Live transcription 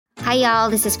Hi, y'all.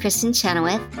 This is Kristen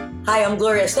Chenoweth. Hi, I'm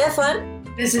Gloria Stefan.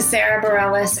 This is Sarah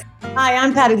Bareilles. Hi,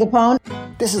 I'm Patti LuPone.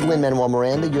 This is Lin-Manuel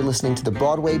Miranda. You're listening to the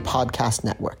Broadway Podcast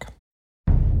Network.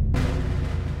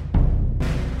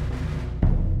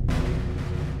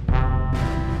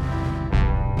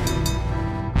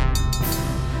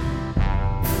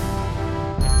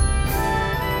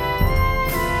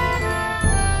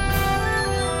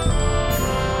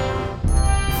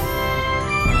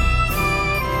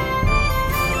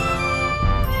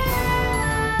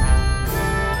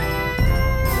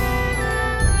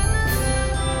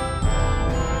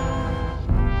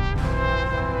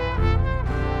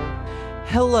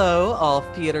 Hello, all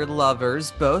theater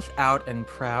lovers, both out and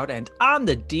proud and on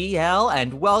the DL,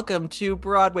 and welcome to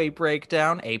Broadway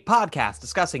Breakdown, a podcast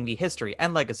discussing the history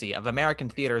and legacy of American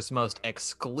theater's most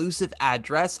exclusive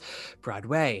address,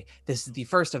 Broadway. This is the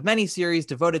first of many series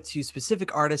devoted to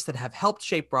specific artists that have helped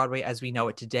shape Broadway as we know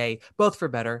it today, both for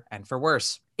better and for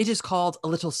worse. It is called A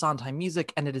Little Sondheim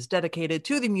Music, and it is dedicated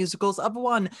to the musicals of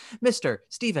one Mr.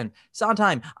 Stephen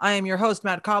Sondheim. I am your host,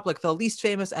 Matt Koplik, the least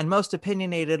famous and most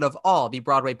opinionated of all the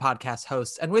Broadway podcast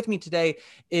hosts. And with me today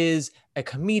is a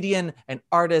comedian, an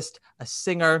artist, a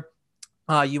singer.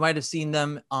 You might have seen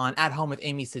them on At Home with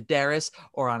Amy Sedaris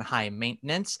or on High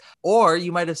Maintenance, or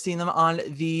you might have seen them on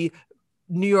the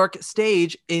New York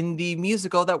stage in the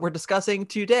musical that we're discussing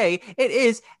today. It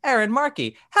is Erin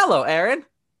Markey. Hello, Erin.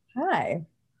 Hi.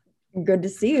 Good to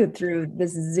see you through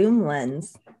this Zoom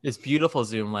lens. This beautiful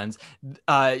Zoom lens.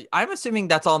 I'm assuming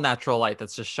that's all natural light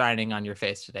that's just shining on your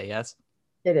face today, yes?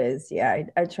 It is, yeah.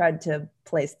 I tried to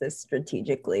place this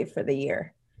strategically for the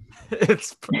year.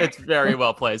 It's very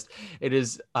well placed. It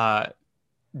is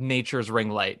nature's ring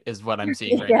light is what I'm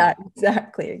seeing right yeah, now.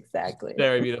 exactly.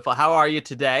 Very beautiful. How are you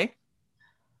today?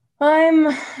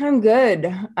 I'm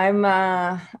good. I'm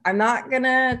not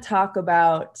gonna talk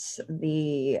about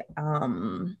the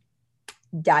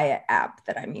diet app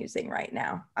that I'm using right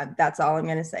now. That's all I'm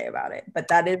going to say about it. But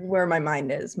that is where my mind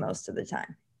is most of the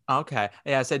time. Okay.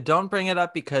 Yeah, I said don't bring it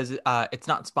up because it's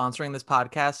not sponsoring this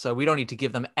podcast, so we don't need to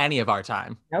give them any of our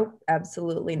time. Nope,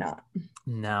 absolutely not.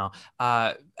 No.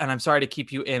 And I'm sorry to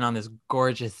keep you in on this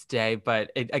gorgeous day,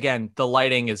 but again, the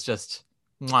lighting is just,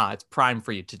 it's prime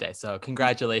for you today. So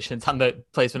congratulations on the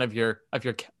placement of your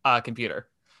computer.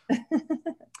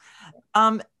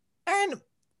 Erin,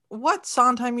 what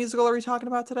Sondheim musical are we talking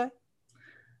about today?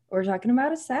 We're talking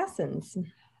about Assassins.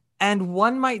 And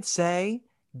one might say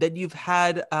that you've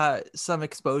had some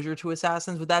exposure to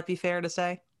Assassins. Would that be fair to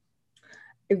say?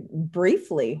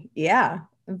 Briefly, yeah.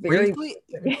 Briefly,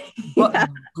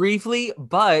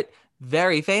 but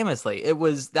very famously.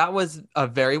 That was a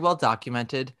very well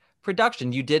documented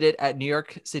production. You did it at New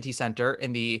York City Center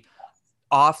in the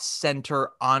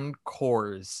Off-Center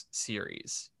Encores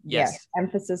series. Yes.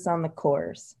 Emphasis on the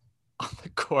cores. On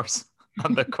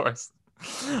the course.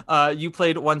 You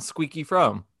played one Squeaky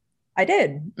Fromme. I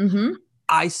did. Mm-hmm.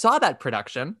 I saw that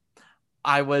production.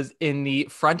 I was in the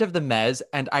front of the mezz,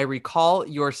 and I recall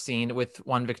your scene with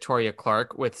one Victoria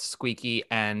Clark with Squeaky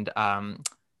and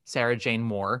Sarah Jane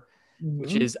Moore,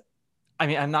 which is, I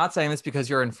mean, I'm not saying this because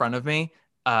you're in front of me.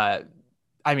 I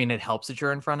mean, it helps that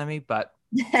you're in front of me, but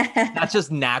that's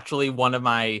just naturally one of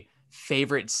my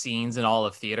favorite scenes in all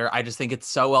of theater. I just think it's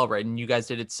so well written. You guys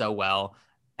did it so well.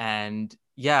 And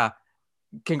yeah,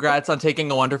 congrats on taking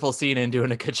a wonderful scene and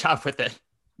doing a good job with it.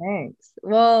 Thanks.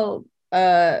 Well,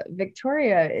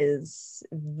 Victoria is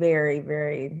very,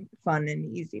 very fun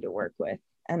and easy to work with.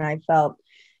 And I felt,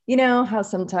 you know, how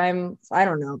sometimes, I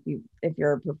don't know if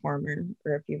you're a performer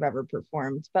or if you've ever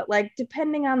performed, but like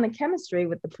depending on the chemistry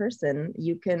with the person,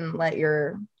 you can let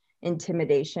your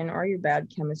intimidation or your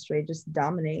bad chemistry just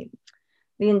dominate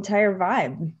the entire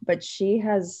vibe. But she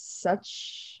has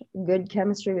such good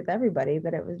chemistry with everybody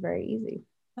that it was very easy.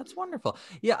 That's wonderful.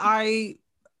 Yeah, I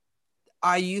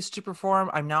used to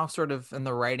perform. I'm now sort of in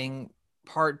the writing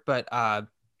part, but I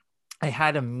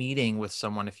had a meeting with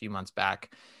someone a few months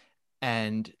back,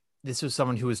 and this was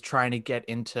someone who was trying to get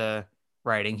into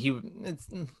writing.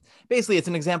 It's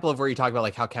an example of where you talk about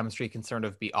like how chemistry can sort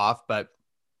of be off, but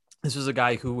this was a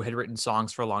guy who had written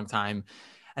songs for a long time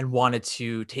and wanted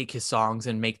to take his songs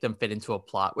and make them fit into a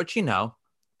plot, which, you know,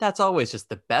 that's always just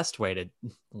the best way to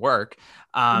work.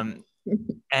 And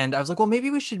I was like, well,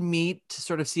 maybe we should meet to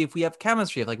sort of see if we have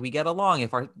chemistry, if like we get along,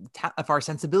 if our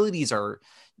sensibilities are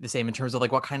the same in terms of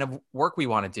like what kind of work we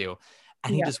want to do.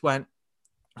 And he just went,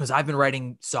 because I've been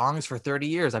writing songs for 30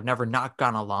 years. I've never not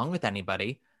gone along with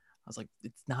anybody. I was like,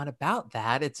 it's not about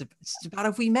that. It's about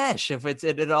if we mesh, if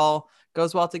it all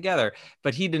goes well together.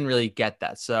 But he didn't really get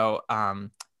that. So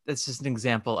that's just an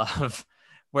example of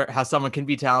where how someone can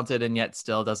be talented and yet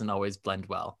still doesn't always blend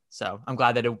well. So I'm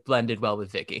glad that it blended well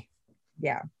with Vicky.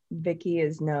 Yeah, Vicky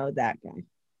is that guy.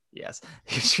 Yes,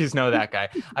 she's that guy.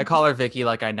 I call her Vicky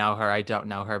like I know her. I don't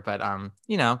know her, but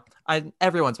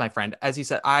everyone's my friend. As you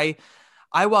said, I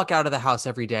walk out of the house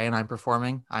every day and I'm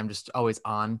performing. I'm just always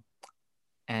on,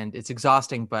 and it's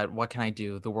exhausting. But what can I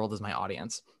do? The world is my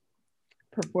audience.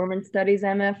 Performance studies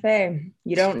MFA.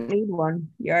 You don't need one.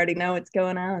 You already know what's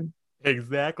going on.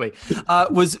 Exactly.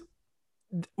 Was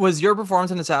your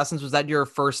performance in Assassins? Was that your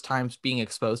first time being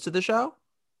exposed to the show?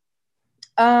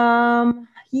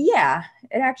 Yeah,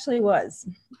 it actually was.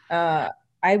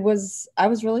 I was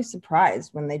really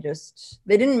surprised when they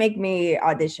didn't make me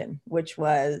audition, which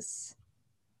was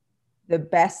the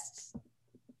best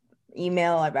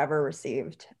email I've ever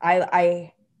received.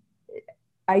 I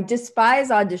despise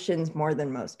auditions more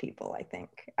than most people, I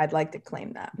think. I'd like to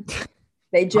claim that.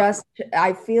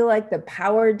 I feel like the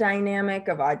power dynamic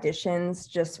of auditions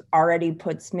just already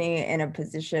puts me in a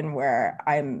position where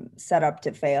I'm set up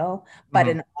to fail. But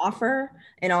an offer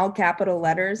in all capital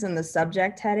letters in the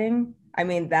subject heading, I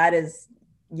mean,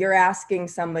 you're asking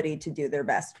somebody to do their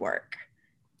best work.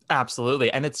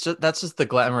 Absolutely. And that's just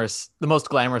the most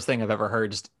glamorous thing I've ever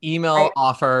heard. Just email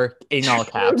offer in all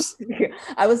caps.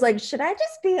 I was like, should I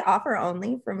just be offer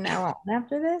only from now on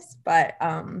after this? But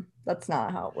that's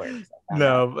not how it works.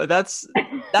 No, but that's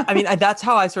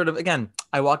how I sort of, again,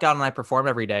 I walk out and I perform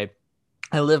every day.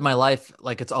 I live my life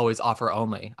like it's always offer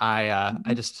only. I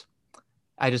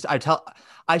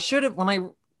should have, when I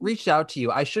reached out to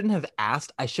you, I shouldn't have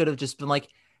asked. I should have just been like,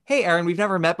 hey, Aaron, we've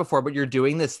never met before, but you're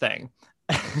doing this thing.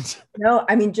 No,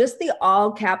 I mean, just the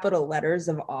all capital letters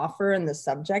of offer in the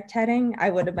subject heading, I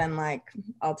would have been like,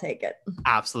 I'll take it.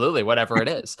 Absolutely, whatever it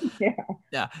is.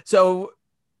 Yeah. So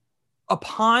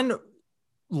upon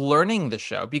learning the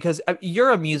show, because you're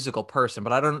a musical person,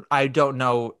 but I don't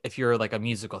know if you're like a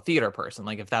musical theater person,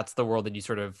 like if that's the world that you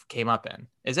sort of came up in.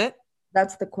 Is it?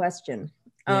 That's the question.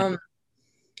 Yeah.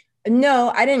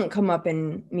 No, I didn't come up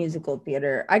in musical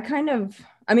theater.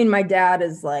 My dad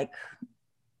is like,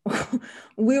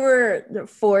 we were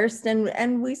forced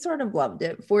and we sort of loved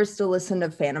it, forced to listen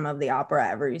to Phantom of the Opera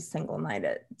every single night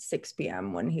at 6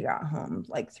 p.m. when he got home,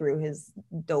 like through his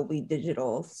Dolby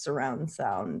Digital surround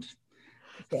sound.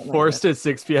 Forced at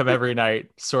 6 p.m. every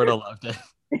night. Sort of loved it.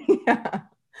 Yeah.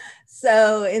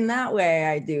 So in that way,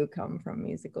 I do come from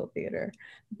musical theater.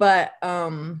 But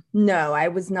no, I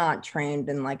was not trained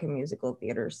in like a musical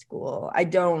theater school. I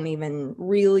don't even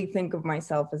really think of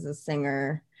myself as a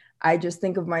singer. I just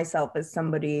think of myself as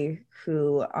somebody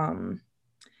who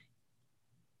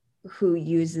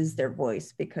uses their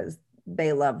voice because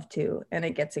they love to, and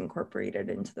it gets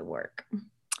incorporated into the work.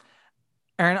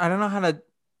 Aaron, I don't know how to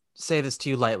say this to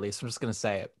you lightly, so I'm just going to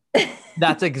say it.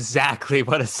 That's exactly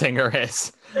what a singer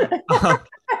is.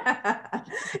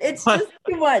 It's just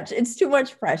too much. It's too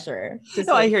much pressure.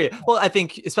 No, I hear you. Well, I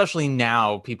think especially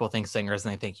now people think singers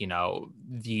and they think,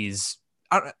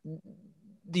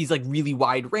 these like really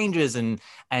wide ranges and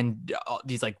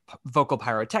these like vocal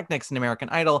pyrotechnics in American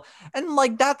Idol. And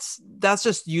like, that's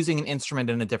just using an instrument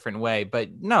in a different way. But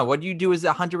no, what you do is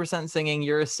 100% singing.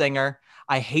 You're a singer.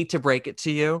 I hate to break it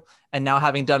to you. And now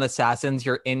having done Assassins,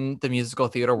 you're in the musical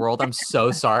theater world. I'm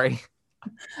so sorry.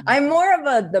 I'm more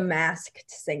of the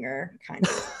masked singer kind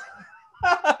of.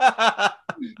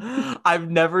 I've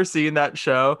never seen that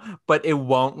show, but it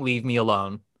won't leave me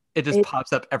alone. It just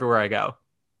pops up everywhere I go.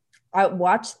 I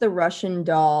watched the Russian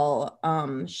Doll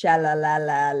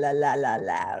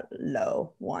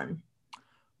Sha-la-la-la-la-la-la-la-lo one.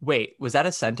 Wait, was that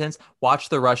a sentence? Watch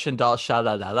the Russian Doll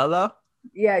Sha-la-la-la-la?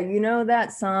 Yeah, you know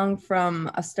that song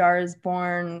from A Star Is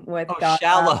Born with God.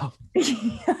 Shallow.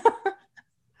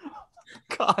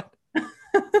 God. I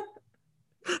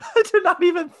did not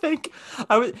even think.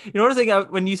 I was thinking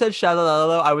when you said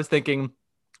Sha-la-la-la, I was thinking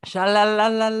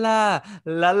Sha-la-la-la-la,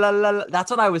 la-la-la-la.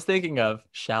 That's what I was thinking of.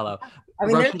 Shallow. I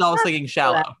mean, Russian Doll was thinking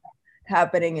Shallow.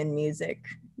 Happening in music.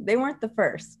 They weren't the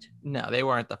first. No, they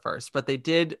weren't the first, but they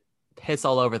did piss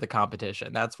all over the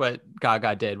competition. That's what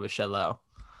Gaga did with Shallow.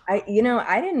 I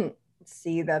didn't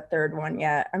see that third one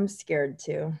yet. I'm scared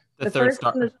too. The third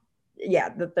Star. The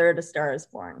third A Star Is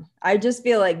Born. I just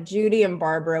feel like Judy and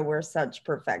Barbara were such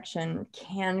perfection.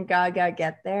 Can Gaga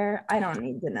get there? I don't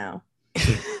need to know.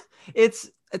 It's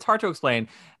hard to explain.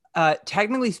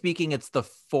 Technically speaking, it's the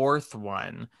fourth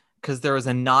one, because there was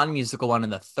a non-musical one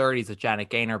in the 30s with Janet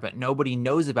Gaynor, but nobody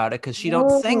knows about it because she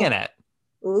don't sing in it.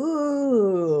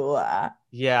 Ooh.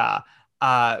 Yeah.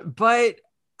 But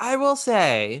I will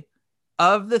say,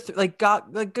 of the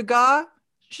Gaga,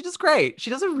 she does great. She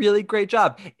does a really great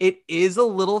job. It is a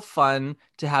little fun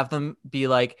to have them be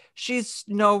like, she's,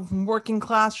 working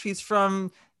class. She's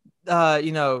from,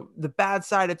 the bad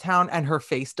side of town, and her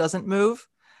face doesn't move.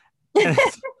 And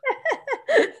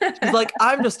she's like,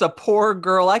 I'm just a poor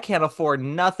girl. I can't afford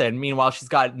nothing. Meanwhile, she's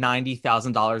got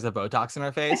 $90,000 of Botox in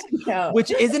her face,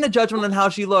 which isn't a judgment on how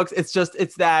she looks. It's just,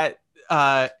 it's that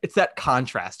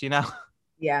contrast,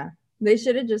 Yeah. They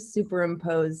should have just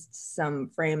superimposed some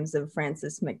frames of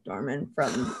Frances McDormand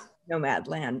from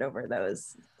Nomadland over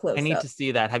those close-ups. I need to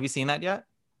see that. Have you seen that yet?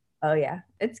 Oh, yeah.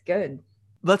 It's good.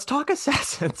 Let's talk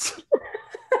Assassins.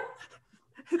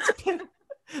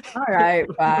 All right,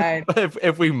 fine.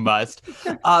 if we must.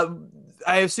 I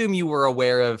assume you were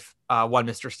aware of one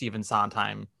Mr. Stephen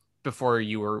Sondheim before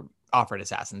you were offered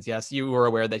Assassins. Yes, you were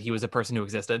aware that he was a person who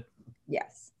existed?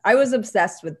 Yes. I was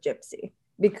obsessed with Gypsy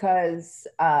because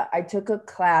I took a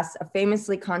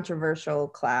famously controversial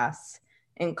class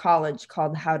in college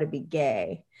called How to Be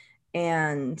Gay.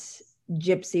 And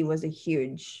Gypsy was a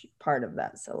huge part of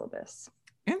that syllabus.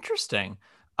 Interesting.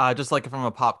 Just like from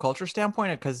a pop culture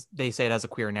standpoint, because they say it has a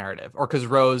queer narrative, or because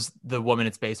Rose, the woman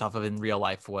it's based off of in real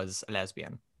life, was a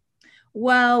lesbian?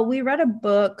 Well, we read a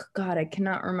book. God, I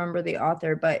cannot remember the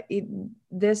author, but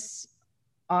this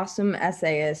awesome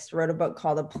essayist wrote a book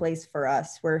called A Place for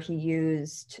Us, where he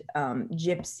used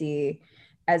Gypsy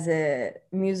as a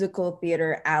musical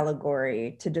theater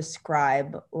allegory to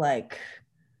describe like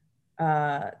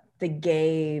the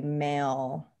gay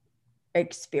male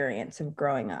experience of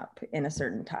growing up in a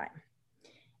certain time.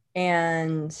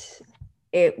 And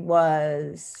it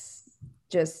was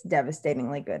just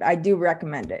devastatingly good. I do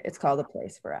recommend it. It's called A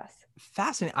Place for Us.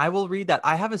 Fascinating. I will read that.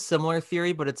 I have a similar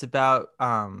theory, but it's about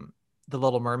the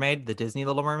Little Mermaid, the Disney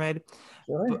Little Mermaid.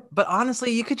 Sure. But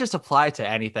honestly, you could just apply it to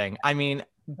anything. I mean,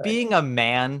 being a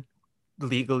man,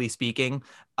 legally speaking,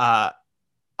 I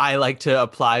like to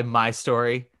apply my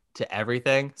story to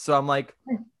everything. So I'm like,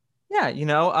 yeah,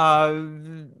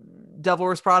 Devil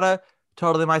Wears Prada,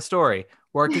 totally my story.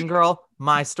 Working Girl,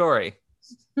 my story.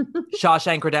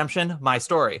 Shawshank Redemption, my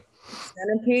story.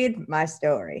 Centipede, my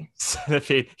story.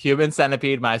 Human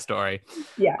Centipede, my story.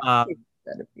 Yeah,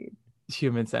 Centipede.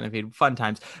 Human Centipede, fun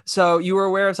times. So you were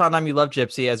aware of Sondheim, you love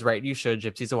Gypsy, as right you should.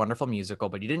 Gypsy's a wonderful musical,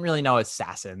 but you didn't really know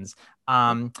Assassins.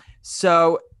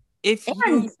 So if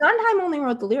Sondheim only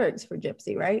wrote the lyrics for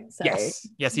Gypsy, right? Sorry.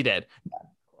 Yes, he did.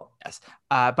 Yes.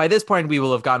 By this point, we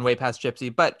will have gone way past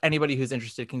Gypsy, but anybody who's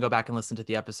interested can go back and listen to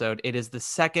the episode. It is the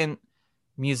second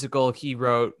musical he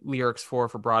wrote lyrics for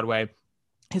Broadway.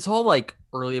 His whole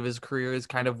early of his career is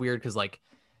kind of weird because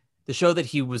the show that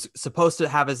he was supposed to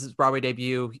have as his Broadway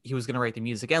debut, he was going to write the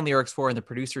music and lyrics for, and the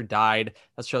producer died.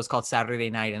 That show is called Saturday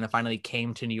Night, and it finally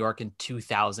came to New York in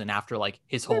 2000 after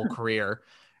his whole career.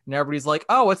 And everybody's like,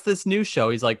 oh, what's this new show?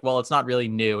 He's like, well, it's not really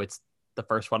new. It's the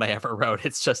first one I ever wrote.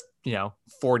 It's just,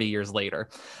 40 years later.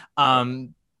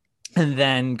 And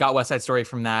then got West Side Story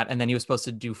from that. And then he was supposed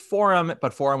to do Forum,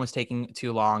 but Forum was taking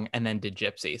too long, and then did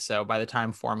Gypsy. So by the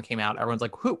time Forum came out, everyone's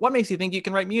like, what makes you think you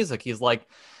can write music? He's like,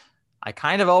 I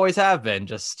kind of always have been.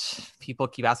 Just people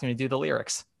keep asking me to do the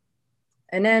lyrics.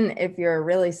 And then if you're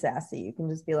really sassy, you can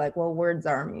just be like, well, words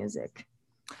are music.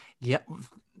 Yeah.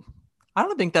 I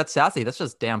don't think that's sassy. That's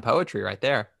just damn poetry right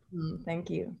there. Thank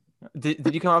you.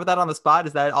 Did you come up with that on the spot?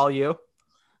 Is that all you?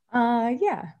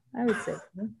 Yeah, I would say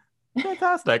so.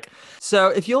 Fantastic. So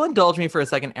if you'll indulge me for a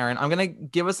second, Erin, I'm going to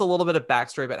give us a little bit of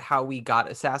backstory about how we got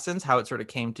Assassins, how it sort of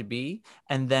came to be,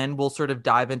 and then we'll sort of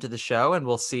dive into the show and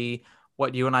we'll see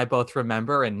what you and I both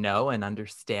remember and know and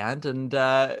understand. And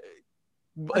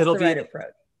it'll be right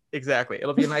approach. Exactly.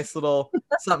 It'll be a nice little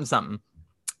something.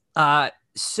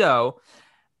 So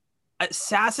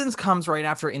Assassins comes right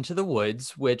after Into the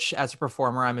Woods, which as a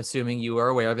performer, I'm assuming you are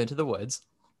aware of Into the Woods.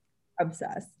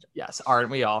 Obsessed. Yes, aren't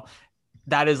we all?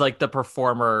 That is the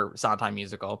performer Sondheim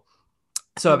musical.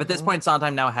 So at this point,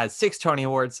 Sondheim now has 6 Tony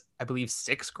Awards, I believe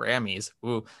 6 Grammys,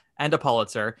 and a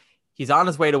Pulitzer. He's on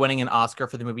his way to winning an Oscar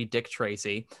for the movie Dick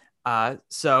Tracy.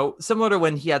 So similar to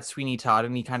when he had Sweeney Todd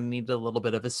and he kind of needed a little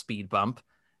bit of a speed bump,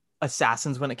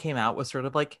 Assassins, when it came out, was sort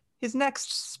of his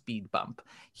next speed bump.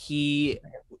 He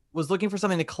was looking for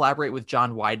something to collaborate with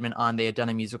John Weidman on. They had done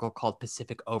a musical called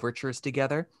Pacific Overtures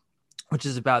together, which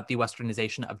is about the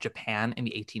westernization of Japan in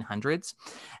the 1800s.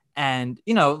 And,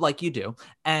 like you do.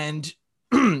 And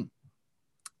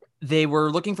they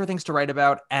were looking for things to write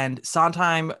about. And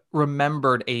Sondheim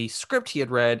remembered a script he had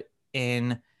read in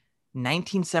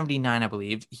 1979, I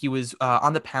believe. He was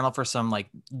on the panel for some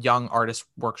young artist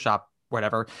workshop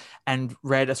whatever, and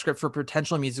read a script for a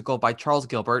potential musical by Charles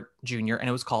Gilbert Jr., and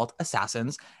it was called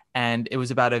Assassins. And it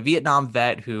was about a Vietnam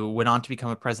vet who went on to become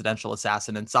a presidential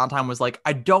assassin. And Sondheim was like,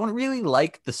 I don't really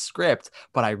like the script,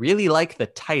 but I really like the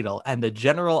title and the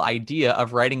general idea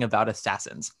of writing about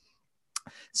assassins.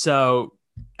 So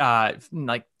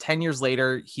like 10 years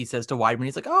later, he says to Weidman,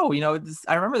 he's like, oh,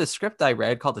 I remember the script I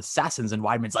read called Assassins. And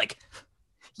Weidman's like,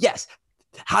 yes.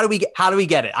 How do we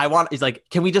get it? He's like,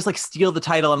 can we just like steal the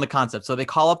title and the concept? So they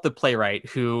call up the playwright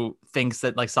who thinks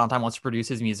that like Sondheim wants to produce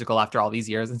his musical after all these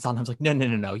years. And Sondheim's like,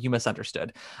 no, you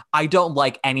misunderstood. I don't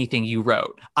like anything you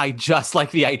wrote. I just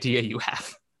like the idea you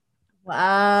have.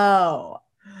 Wow.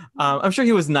 I'm sure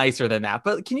he was nicer than that,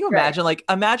 but can you imagine,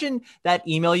 imagine that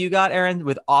email you got, Aaron,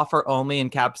 with offer only in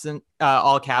caps and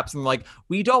all caps, and like,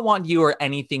 we don't want you or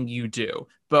anything you do,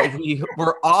 but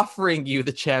we're offering you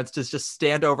the chance to just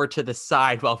stand over to the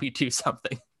side while we do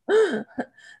something.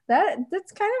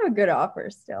 That's kind of a good offer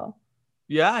still.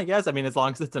 Yeah, I guess. I mean, as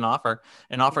long as it's an offer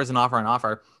is an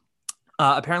offer.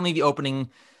 Apparently the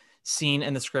opening scene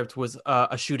in the script was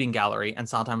a shooting gallery, and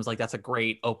Sondheim was like, that's a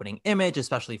great opening image,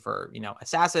 especially for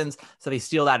assassins. So they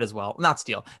steal that as well. Not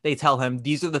steal, they tell him,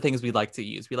 these are the things we'd like to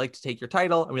use. We like to take your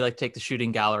title and we like to take the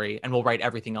shooting gallery, and we'll write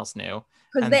everything else new.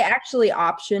 Because they actually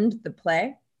optioned the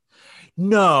play.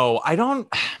 No, I don't.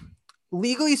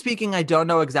 Legally speaking, I don't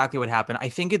know exactly what happened. I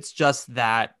think it's just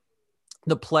that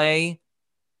the play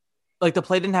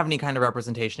didn't have any kind of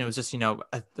representation. It was just the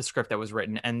script that was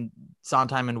written, and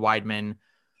Sondheim and Weidman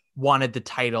wanted the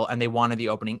title and they wanted the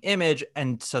opening image,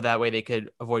 and so that way they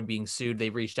could avoid being sued, they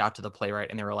reached out to the playwright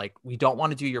and they were like, we don't want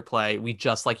to do your play, we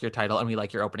just like your title and we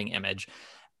like your opening image.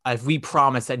 If we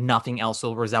promise that nothing else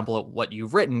will resemble what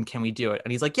you've written, can we do it?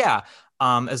 And he's like, yeah,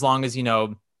 as long as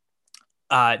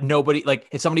nobody, like,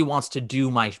 if somebody wants to do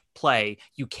my play,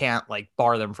 you can't like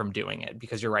bar them from doing it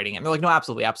because you're writing it. And they're like, no,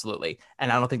 absolutely.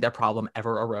 And I don't think that problem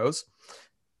ever arose.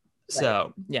 Right.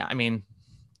 So yeah, I mean,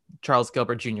 Charles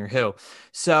Gilbert Jr. who.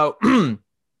 So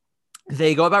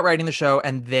they go about writing the show,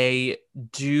 and they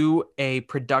do a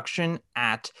production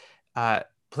at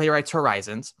Playwrights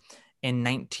Horizons in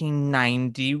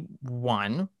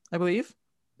 1991, I believe.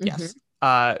 Mm-hmm.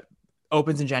 Yes.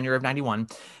 Opens in January of 91.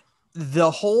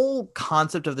 The whole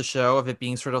concept of the show, of it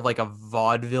being sort of like a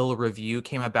vaudeville review,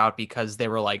 came about because they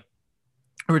were like,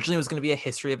 originally it was going to be a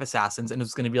history of assassins, and it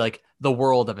was going to be like the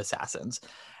world of assassins.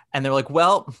 And they're like,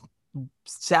 well,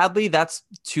 sadly, that's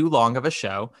too long of a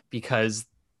show because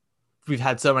we've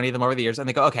had so many of them over the years. And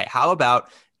they go, okay, how about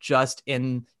just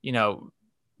in,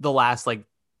 the last like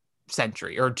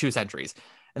century or 2 centuries?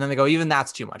 And then they go, even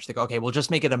that's too much. They go, okay, we'll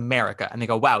just make it America. And they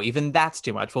go, wow, even that's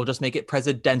too much. We'll just make it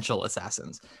presidential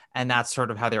assassins. And that's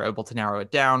sort of how they're able to narrow it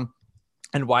down.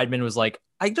 And Weidman was like,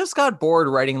 I just got bored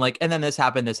writing like, and then this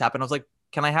happened. I was like,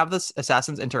 can I have this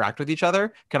assassins interact with each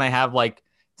other? Can I have like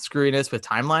screwiness with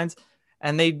timelines?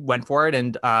 And they went for it.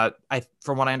 And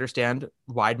from what I understand,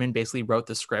 Weidman basically wrote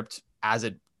the script as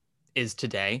it is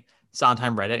today.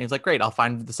 Sondheim read it and he's like, great, I'll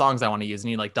find the songs I want to use. And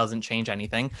he like doesn't change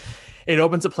anything. It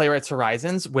opens at Playwrights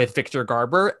Horizons with Victor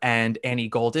Garber and Annie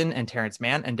Golden and Terrence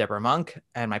Mann and Deborah Monk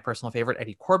and my personal favorite,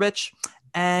 Eddie Corbich.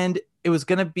 And it was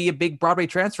going to be a big Broadway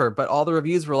transfer, but all the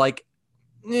reviews were like,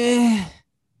 no.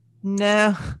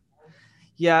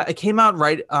 Yeah, it came out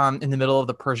right in the middle of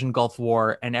the Persian Gulf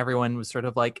War, and everyone was sort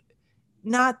of like,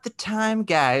 not the time,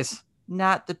 guys,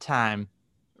 not the time.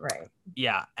 Right.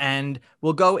 Yeah, and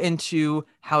we'll go into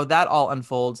how that all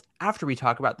unfolds after we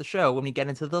talk about the show when we get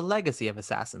into the legacy of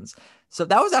Assassins. So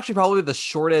that was actually probably the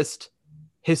shortest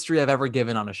history I've ever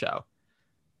given on a show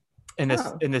in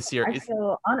this series. I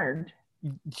feel honored.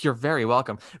 You're very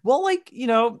welcome. Well, like,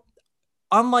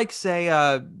 unlike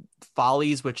say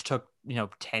Follies, which took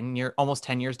 10 almost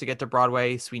 10 years to get to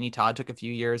Broadway, Sweeney Todd took a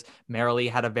few years, Merrily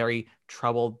had a very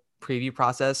troubled preview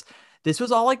process. This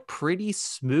was all like pretty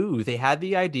smooth. They had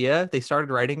the idea, they started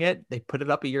writing it, they put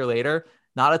it up a year later.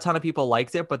 Not a ton of people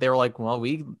liked it, but they were like, well,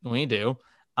 we do.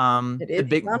 It is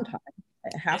Sondheim.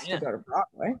 It has to go to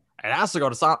Broadway. It has to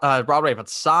go to Broadway if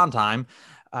it's Sondheim.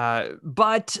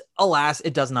 But alas,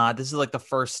 it does not. This is like the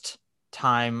first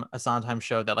time a Sondheim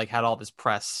show that like had all this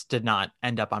press did not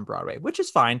end up on Broadway, which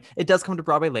is fine. It does come to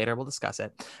Broadway later. We'll discuss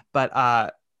it.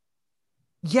 But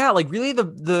yeah, like really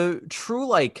the true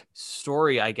like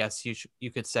story, I guess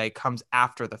you could say, comes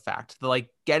after the fact. The like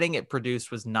getting it produced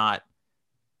was not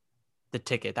the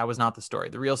ticket. That was not the story.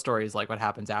 The real story is like what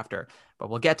happens after.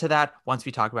 But we'll get to that once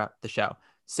we talk about the show.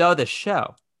 So the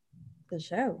show.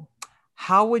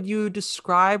 How would you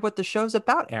describe what the show's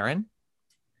about, Erin?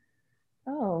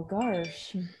 Oh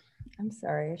gosh, I'm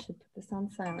sorry. I should put this on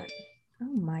silent. Oh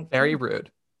my God. Very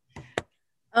rude.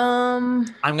 I'm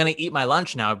gonna eat my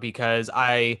lunch now because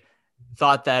I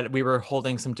thought that we were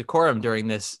holding some decorum during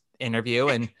this interview,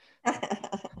 and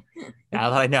now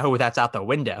that I know that's out the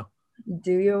window.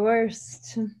 Do your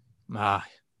worst. Ah,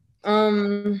 I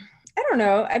don't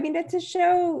know. I mean, it's a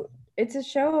show. It's a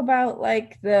show about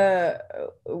like the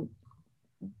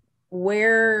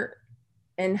where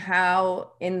and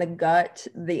how in the gut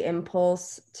the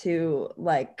impulse to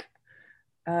like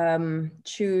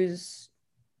choose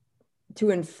to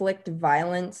inflict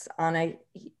violence on a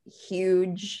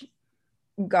huge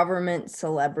government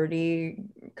celebrity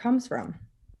comes from.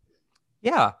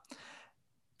 yeah,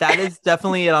 that is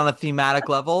definitely it on a thematic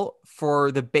level.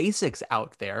 For the basics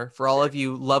out there, for all of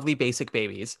you lovely basic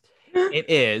babies, it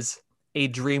is a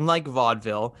dreamlike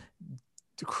vaudeville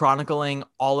chronicling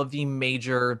all of the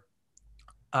major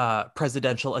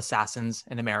presidential assassins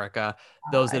in America,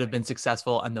 those that have been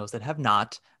successful and those that have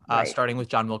not, Right. starting with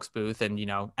John Wilkes Booth and,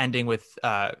 ending with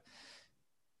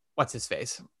what's his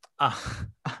face?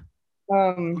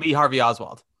 Lee Harvey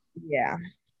Oswald. Yeah.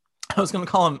 I was going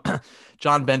to call him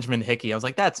John Benjamin Hickey. I was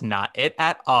like, that's not it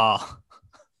at all.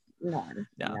 No.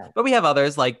 But we have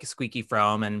others like Squeaky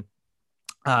Fromme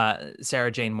and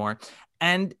Sarah Jane Moore.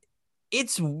 And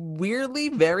it's weirdly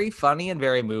very funny and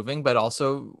very moving, but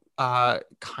also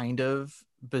kind of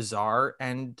bizarre.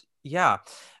 And yeah,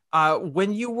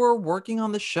 when you were working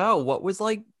on the show, what was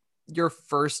like your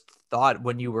first thought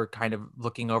when you were kind of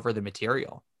looking over the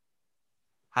material?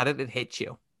 How did it hit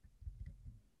you?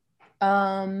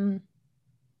 Well,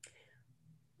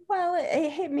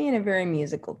 it hit me in a very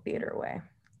musical theater way.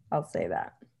 I'll say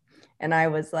that. And I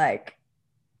was like,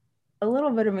 a little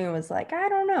bit of me was like, I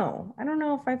don't know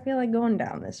if I feel like going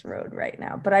down this road right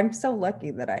now. But I'm so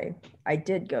lucky that I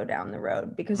did go down the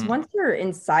road, because once you're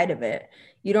inside of it,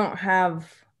 you don't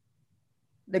have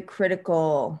the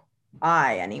critical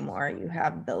eye anymore. You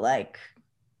have the like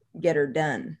get her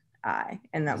done eye,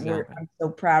 and that Exactly. I'm so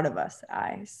proud of us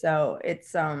eye. So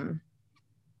it's a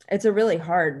really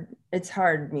hard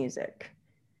music.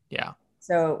 Yeah.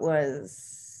 So it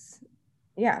was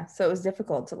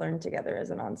difficult to learn together as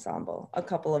an ensemble. A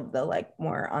couple of the like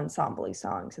more ensemble-y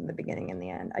songs in the beginning and the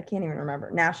end. I can't even remember.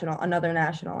 Another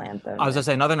national anthem. I was gonna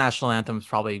say another national anthem is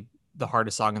probably the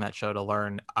hardest song in that show to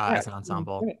learn as an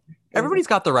ensemble. Right. Everybody's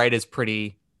Got the Right is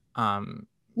pretty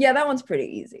yeah, that one's pretty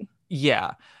easy.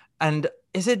 Yeah. And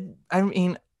I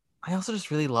mean, I also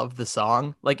just really love the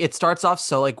song. Like it starts off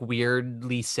so like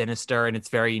weirdly sinister, and it's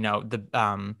very,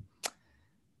 the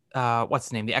what's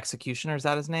his name? The Executioner, is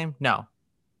that his name? No.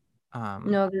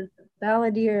 No, there's the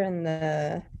Balladeer and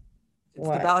the It's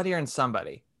the Balladeer and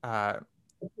somebody.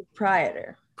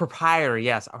 Proprietor,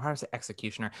 yes. I'm trying to say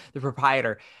Executioner. The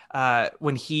Proprietor.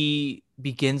 When he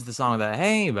begins the song with the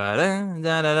hey, da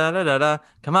da da da da,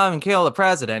 come on and kill the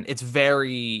president. It's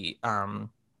very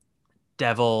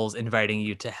devils inviting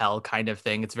you to hell kind of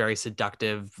thing. It's very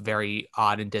seductive, very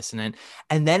odd and dissonant.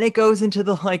 And then it goes into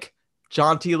the like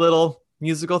jaunty little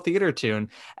musical theater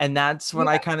tune. And that's when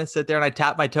I kind of sit there and I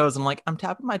tap my toes. I'm like, I'm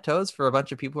tapping my toes for a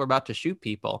bunch of people who are about to shoot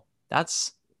people.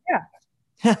 That's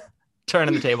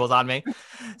turning the tables on me.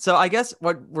 So I guess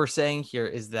what we're saying here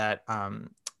is that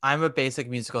I'm a basic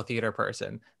musical theater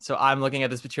person. So I'm looking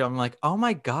at this material. I'm like, oh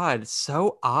my God,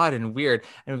 so odd and weird.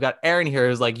 And we've got Aaron here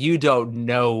who's like, you don't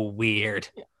know weird.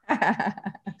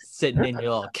 Sitting in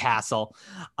your little castle.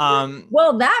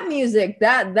 Well, that music,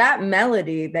 that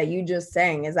melody that you just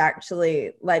sang is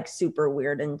actually like super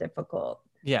weird and difficult.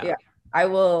 Yeah. I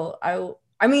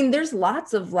mean, there's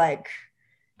lots of like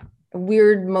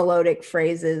weird melodic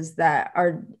phrases that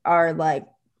are like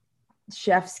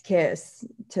chef's kiss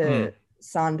to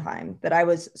Sondheim that I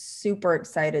was super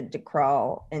excited to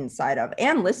crawl inside of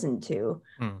and listen to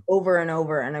over and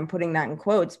over. And I'm putting that in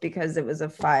quotes because it was a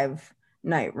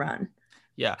 5-night run.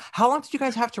 Yeah. How long did you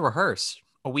guys have to rehearse?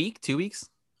 A week? 2 weeks?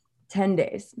 10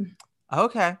 days.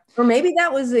 Okay. Or maybe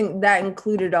that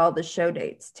included all the show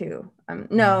dates too.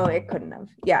 No, it couldn't have.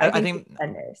 Yeah, I think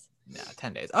 10 days. Yeah,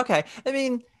 10 days. Okay. I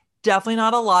mean, definitely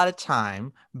not a lot of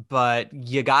time, but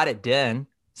you got it done.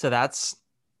 So that's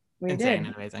insane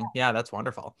and amazing. Yeah, that's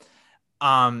wonderful.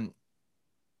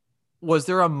 Was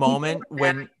there a moment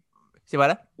when see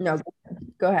what? No,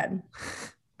 go ahead.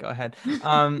 Go ahead.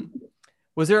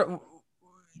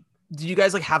 Did you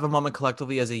guys like have a moment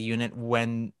collectively as a unit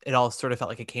when it all sort of felt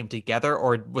like it came together,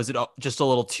 or was it just a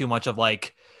little too much of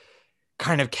like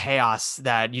kind of chaos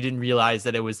that you didn't realize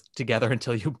that it was together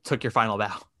until you took your final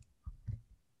bow?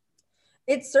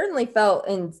 It certainly felt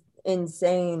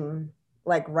insane,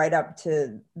 like right up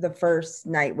to the first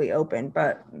night we opened,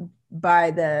 but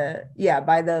by the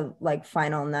like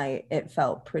final night, it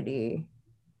felt pretty.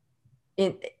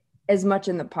 It as much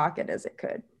in the pocket as it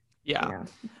could. Yeah. You know?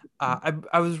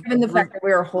 I was Given the fact that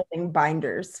we were holding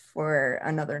binders for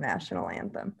another national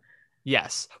anthem.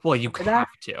 Yes. Well, you have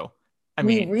to. I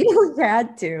we mean, really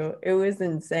had to. It was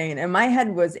insane. And my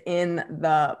head was in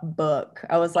the book.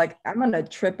 I was like, I'm going to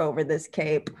trip over this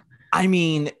cape. I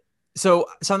mean, so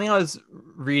something I was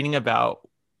reading about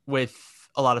with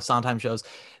a lot of Sondheim shows,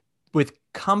 with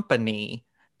Company,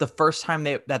 the first time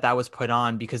that was put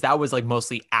on, because that was like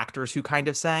mostly actors who kind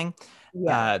of sang.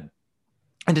 Yeah.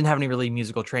 And didn't have any really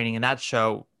musical training in that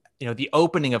show. You know, the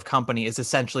opening of Company is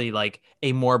essentially like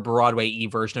a more Broadway-y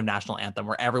version of National Anthem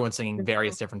where everyone's singing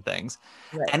various different things.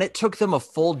 Right. And it took them a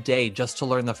full day just to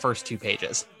learn the first 2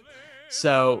 pages.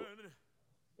 So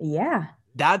yeah,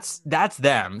 that's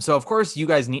them. So of course you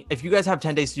guys if you guys have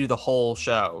 10 days to do the whole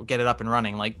show, get it up and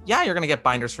running, like, yeah, you're going to get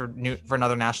binders for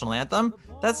another National Anthem.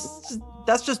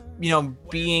 That's just, you know,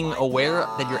 being aware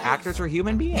that your actors are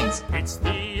human beings. It's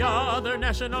the other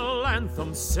national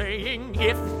anthem saying,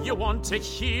 if you want to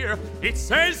hear, it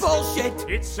says bullshit,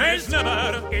 it says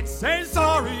never, it says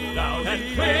sorry, loud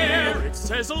and clear, it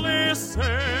says listen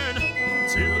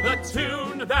to the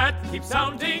tune that keeps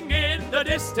sounding in the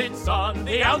distance on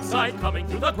the outside coming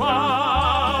through the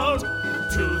crowd.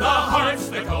 To the hearts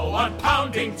that go on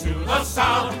pounding, to the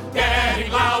sound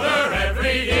getting louder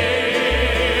every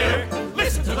year.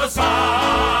 Listen to the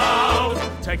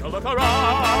sound. Take a look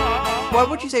around. What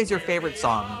would you say is your favorite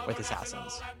song with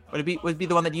Assassins? Would it be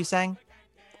the one that you sang?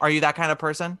 Are you that kind of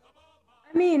person?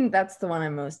 I mean, that's the one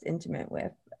I'm most intimate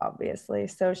with, obviously.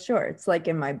 So sure, it's like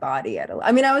in my body.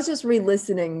 I mean, I was just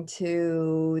re-listening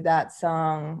to that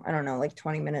song, I don't know, like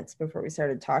 20 minutes before we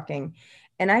started talking.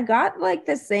 And I got like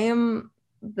the same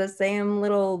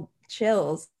little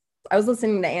chills. I was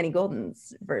listening to Annie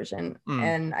Golden's version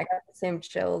and I got the same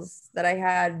chills that I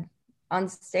had on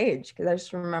stage because I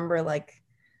just remember like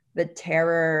the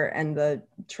terror and the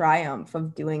triumph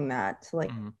of doing that to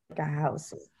like a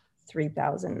house of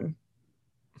 3,000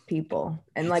 people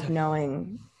and like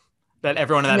knowing that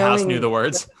everyone in that house knew the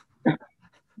words.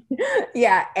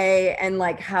 Yeah, and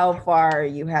like how far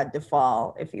you had to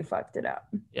fall if you fucked it up.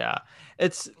 Yeah,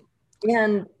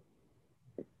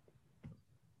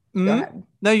 Go ahead.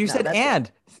 No, you said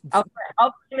and. I'll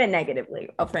frame it negatively.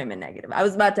 I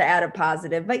was about to add a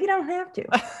positive, but you don't have to.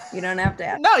 You don't have to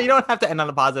add. No, you don't have to end on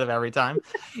a positive every time.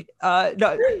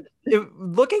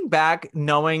 Looking back,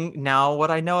 knowing now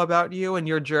what I know about you and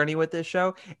your journey with this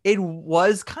show, it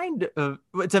was kind of,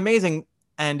 it's amazing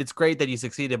and it's great that you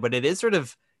succeeded, but it is sort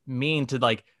of mean to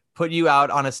like put you out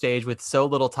on a stage with so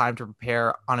little time to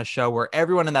prepare on a show where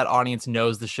everyone in that audience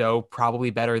knows the show probably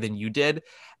better than you did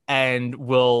and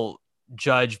will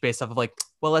judge based off of like,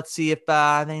 well, let's see if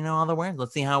they know all the words.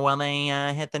 Let's see how well they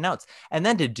hit the notes. And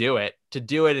then to do it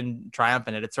and triumph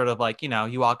in it, it's sort of like, you know,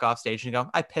 you walk off stage and you go,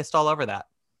 I pissed all over that.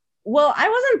 Well, I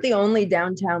wasn't the only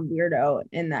downtown weirdo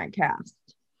in that cast.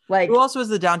 Like, who else was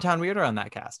the downtown weirdo in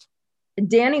that cast?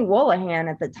 Danny Wolohan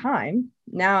at the time.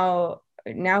 Now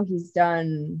he's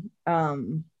done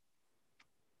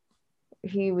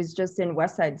he was just in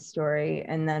West Side Story,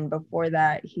 and then before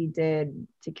that he did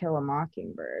To Kill a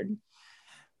Mockingbird.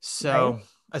 So right?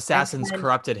 Assassins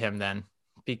corrupted him then,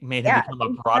 made him become a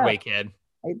Broadway kid.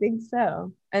 I think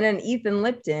so. And then Ethan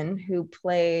Lipton, who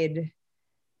played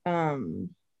the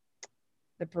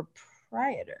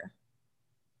proprietor.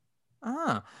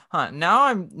 Now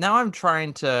I'm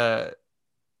trying to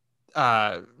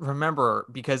remember,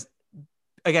 because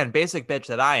again, basic bitch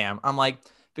that I am, I'm like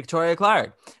Victoria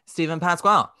Clark, Stephen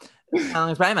Pasquale,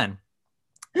 Alex Brightman,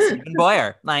 Stephen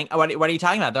Boyer. Like, what are you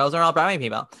talking about? Those are all Broadway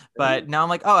people. But now I'm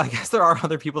like, oh, I guess there are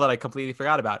other people that I completely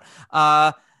forgot about.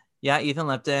 Ethan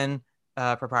Lipton,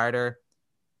 proprietor,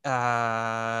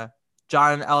 John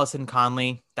Ellison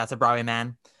Conley, that's a Broadway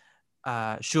man.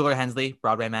 Shuler Hensley,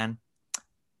 Broadway man.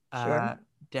 Sure.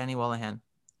 Danny Wolohan,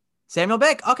 Samuel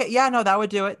Bick. Okay, yeah, no, that would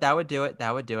do it. Yeah, that would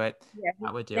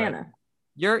do Santa. it.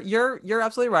 You're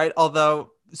absolutely right.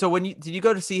 Although, so did you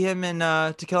go to see him in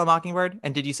To Kill a Mockingbird?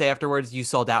 And did you say afterwards you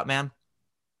sold out, man?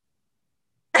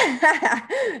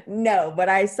 No, but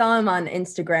I saw him on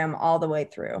Instagram all the way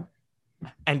through.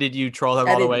 And did you troll him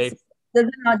all the way? Does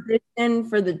an audition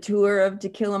for the tour of To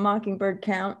Kill a Mockingbird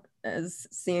count as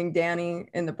seeing Danny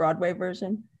in the Broadway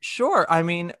version? Sure. I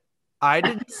mean, I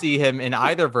didn't see him in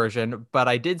either version, but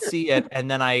I did see it. And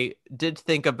then I did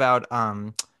think about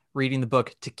reading the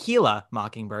book Tequila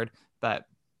Mockingbird, but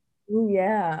oh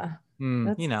yeah,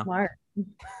 that's smart.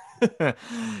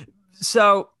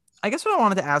 So I guess what I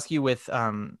wanted to ask you with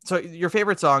so your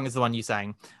favorite song is the one you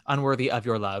sang, Unworthy of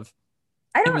Your Love.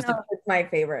 I don't know if it's my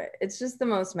favorite. It's just the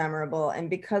most memorable. And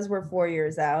because we're 4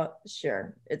 years out,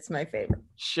 sure, it's my favorite.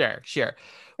 Sure.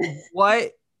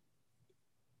 What?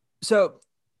 So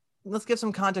let's give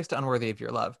some context to Unworthy of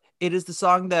Your Love. It is the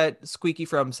song that Squeaky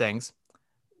Fromme sings.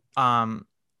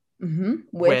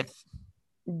 With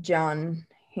John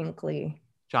Hinckley.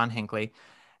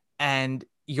 And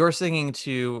you're singing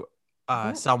to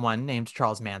someone named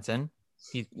Charles Manson.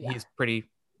 He's pretty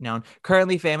known.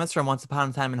 Currently famous from Once Upon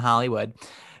a Time in Hollywood.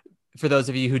 For those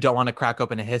of you who don't want to crack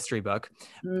open a history book.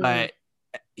 But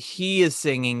he is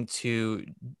singing to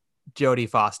Jodie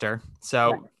Foster.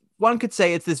 So one could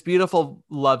say it's this beautiful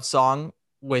love song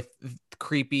with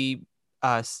creepy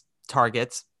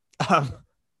targets.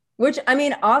 Which, I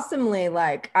mean, awesomely,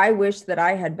 like, I wish that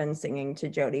I had been singing to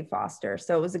Jodie Foster.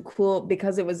 So it was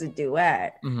because it was a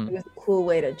duet, it was a cool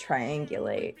way to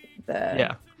triangulate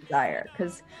the desire.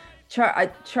 Because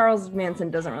Charles Manson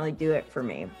doesn't really do it for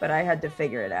me, but I had to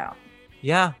figure it out.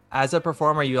 Yeah, as a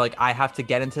performer, you're like, I have to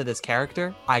get into this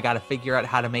character. I got to figure out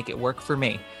how to make it work for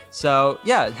me. So,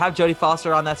 yeah, have Jodie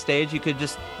Foster on that stage. You could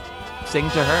just sing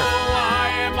to her. I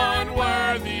am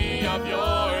unworthy of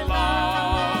your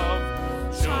love,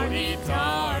 Jodie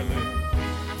darling.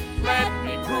 Let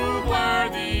me prove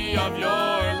worthy of your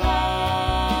love.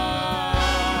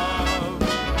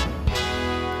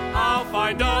 I'll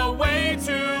find a way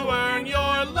to earn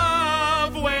your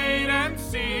love. Wait and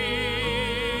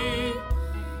see.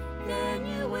 Then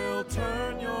you will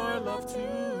turn your love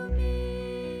to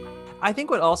me. I think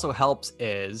what also helps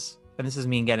is, and this is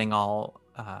me getting all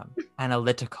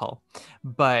analytical,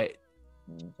 but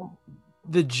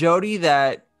the Jodie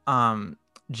that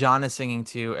John is singing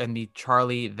to and the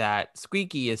Charlie that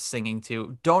Squeaky is singing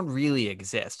to don't really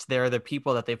exist. They're the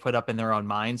people that they put up in their own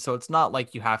mind. So it's not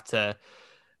like you have to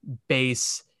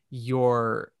base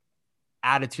your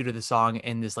attitude of the song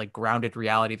in this like grounded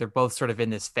reality. They're both sort of in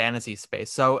this fantasy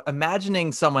space. So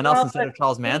imagining someone else instead of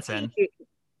Charles Manson.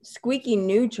 Squeaky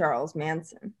knew Charles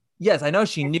Manson. Yes, I know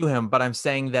she knew him, but I'm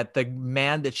saying that the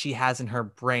man that she has in her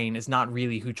brain is not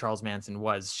really who Charles Manson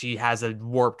was. She has a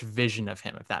warped vision of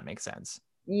him, if that makes sense.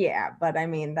 Yeah, but I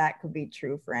mean, that could be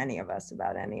true for any of us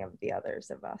about any of the others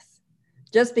of us.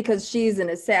 Just because she's in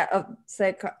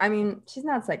I mean, she's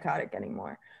not psychotic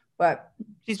anymore, but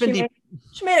she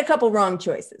made a couple wrong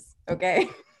choices, okay?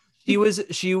 She was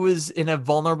in a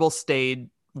vulnerable state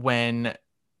when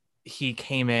he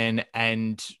came in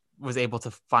and was able to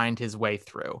find his way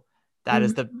through. That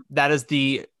is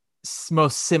the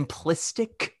most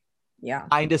simplistic,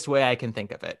 kindest way I can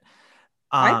think of it.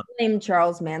 I blame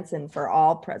Charles Manson for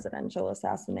all presidential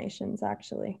assassinations,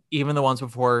 actually. Even the ones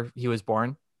before he was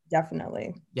born?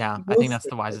 Definitely. Yeah, I think that's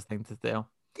the wisest thing to do.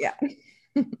 Yeah.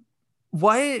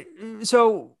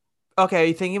 So,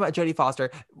 okay, thinking about Jodie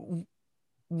Foster,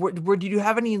 did you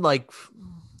have any, like,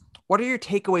 what are your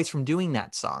takeaways from doing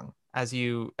that song? As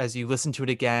you listen to it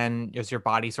again, as your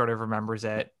body sort of remembers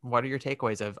it, what are your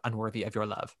takeaways of Unworthy of Your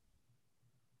Love?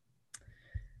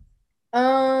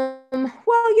 Well,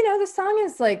 the song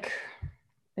is like,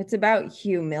 it's about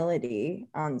humility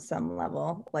on some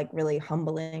level, like really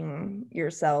humbling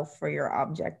yourself for your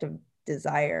object of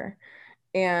desire,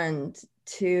 and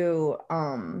to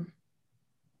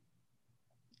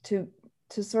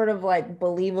sort of like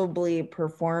believably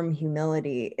perform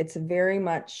humility. It's very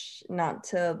much not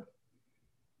to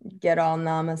get all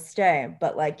namaste,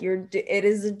 but like it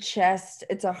is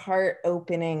it's a heart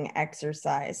opening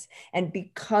exercise. And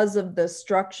because of the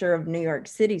structure of New York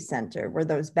City Center, where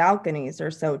those balconies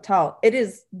are so tall, it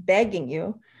is begging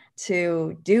you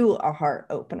to do a heart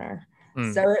opener.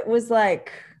 So it was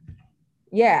like,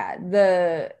 yeah,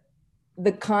 the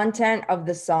content of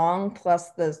the song plus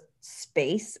the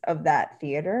space of that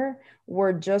theater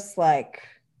were just like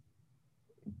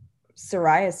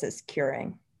psoriasis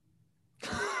curing.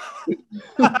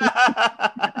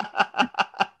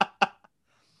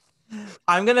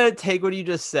 I'm gonna take what you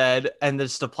just said and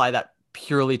just apply that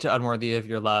purely to Unworthy of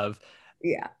Your Love.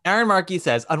 Yeah. Aaron Markey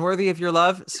says, Unworthy of Your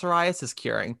Love, psoriasis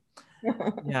curing.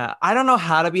 Yeah, I don't know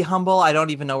how to be humble. I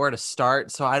don't even know where to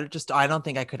start. So I don't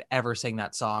think I could ever sing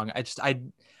that song.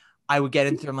 I would get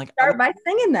into it. I'm like, start by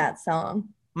singing that song.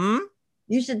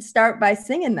 You should start by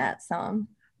singing that song.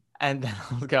 And then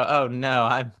I'll go, oh no,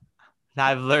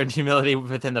 I've learned humility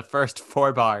within the first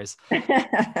 4 bars.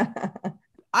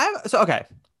 Okay.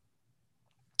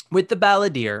 With the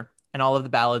Balladeer and all of the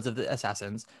ballads of the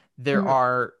assassins, there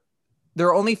are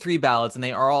only 3 ballads, and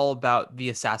they are all about the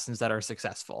assassins that are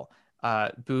successful.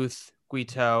 Booth,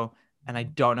 Guiteau, and I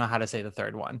don't know how to say the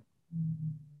third one.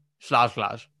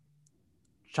 Cholgash.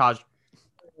 Cholgash.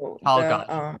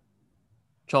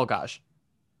 Cholgash.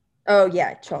 Oh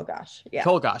yeah, Cholgash. Yeah.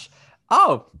 Cholgash.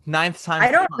 Oh, ninth time.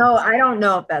 I don't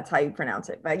know if that's how you pronounce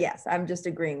it, but yes, I'm just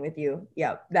agreeing with you.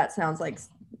 Yeah, that sounds like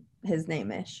his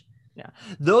name-ish. Yeah,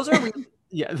 those are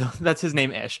yeah, that's his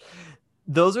name ish.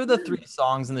 Those are the 3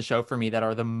 songs in the show for me that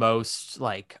are the most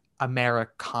like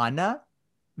Americana,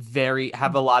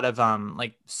 have a lot of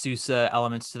like Sousa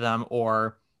elements to them,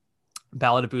 or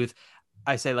Ballad of Booth.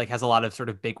 I say like has a lot of sort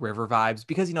of Big River vibes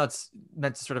because it's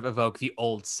meant to sort of evoke the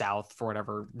old South for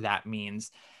whatever that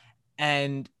means.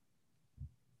 And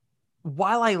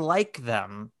while I like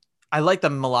them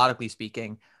melodically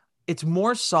speaking, it's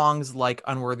more songs like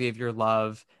Unworthy of Your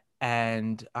Love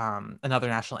and Another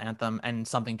National Anthem and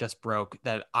Something Just Broke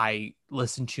that I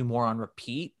listen to more on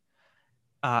repeat.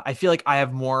 I feel like I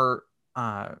have more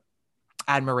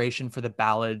admiration for the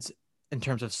ballads in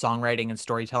terms of songwriting and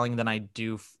storytelling than I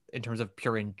do in terms of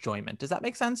pure enjoyment. Does that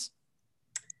make sense?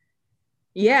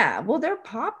 Yeah, well, they're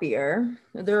poppier.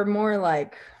 They're more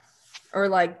like, or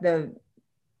like the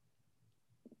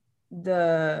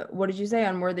what did you say?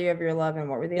 Unworthy of Your Love, and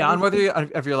what were the other Unworthy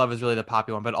of Your Love is really the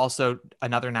popular one, but also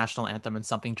Another National Anthem and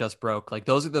Something Just Broke. Like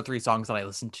those are the 3 songs that I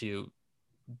listen to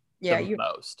the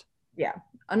most. Yeah,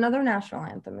 Another National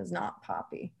Anthem is not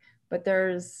poppy, but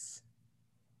there's,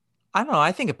 I don't know,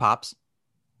 I think it pops.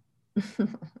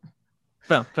 Boom.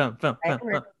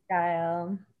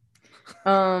 Style.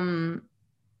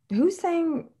 Who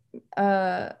sang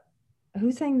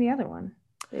the other one?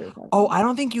 Oh, I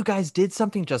don't think you guys did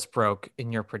Something Just Broke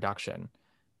in your production.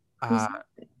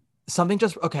 Something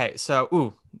Just, okay,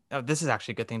 so this is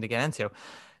actually a good thing to get into.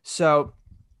 So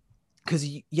because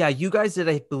you guys did,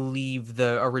 I believe,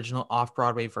 the original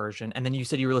off-Broadway version, and then you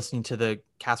said you were listening to the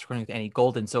cast recording with Annie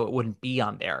Golden, so it wouldn't be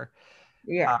on there.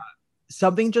 Yeah.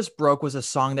 Something Just Broke was a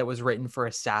song that was written for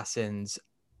Assassins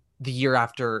the year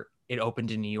after it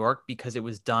opened in New York because it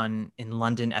was done in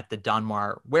London at the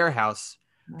Donmar Warehouse,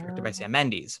 directed by Sam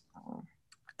Mendes.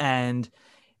 And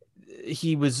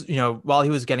he was, while he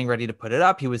was getting ready to put it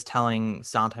up, he was telling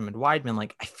Sondheim and Weidman,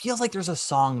 like, I feel like there's a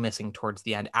song missing towards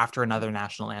the end after Another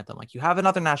National Anthem. Like, you have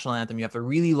Another National Anthem, you have a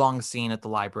really long scene at the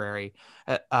library,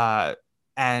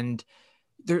 and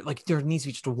there needs to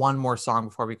be just one more song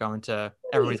before we go into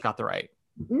Everybody's Got the Right.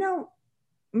 No,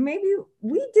 maybe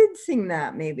we did sing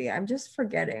that. Maybe I'm just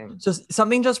forgetting. So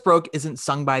Something Just Broke isn't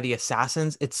sung by the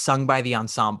Assassins; it's sung by the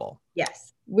ensemble.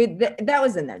 Yes, that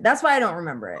was in there. That's why I don't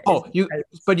remember it.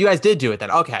 But you guys did do it then.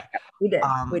 Okay, yeah, we did.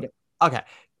 We did. Okay,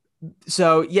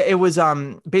 so yeah, it was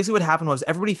basically what happened was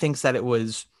everybody thinks that it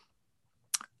was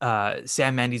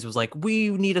Sam Mendes was like, we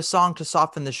need a song to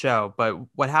soften the show, but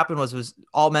what happened was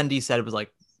all Mendes said was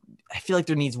like, I feel like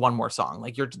there needs one more song,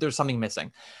 like there's something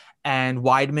missing. And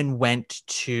Weidman went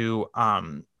to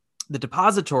the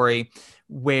Depository,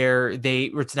 where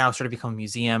it's now sort of become a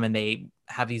museum, and they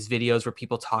have these videos where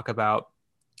people talk about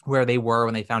where they were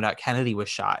when they found out Kennedy was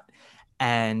shot.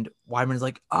 And Weidman's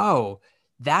like, oh,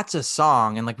 that's a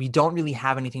song. And like, we don't really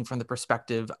have anything from the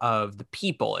perspective of the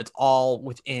people. It's all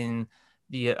within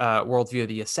the worldview of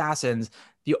the Assassins.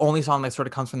 The only song that sort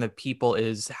of comes from the people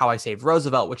is How I Saved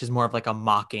Roosevelt, which is more of like a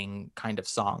mocking kind of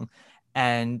song.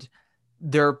 And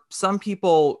there are some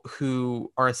people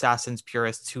who are Assassins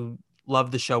purists who love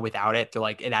the show without it. They're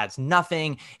like, it adds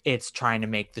nothing. It's trying to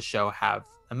make the show have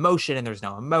emotion, and there's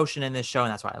no emotion in this show,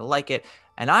 and that's why I like it.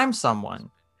 And I'm someone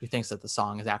who thinks that the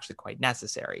song is actually quite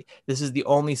necessary. This is the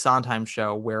only Sondheim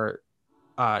show where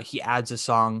he adds a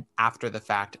song after the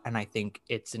fact, and I think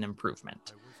it's an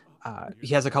improvement.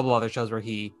 He has a couple other shows where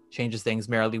he changes things.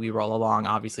 Merrily We Roll Along,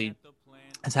 obviously,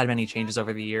 has had many changes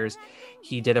over the years.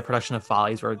 He did a production of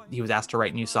Follies where he was asked to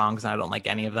write new songs, and I don't like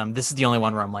any of them. This is the only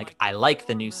one where I'm like, I like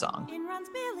the new song.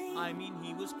 I mean,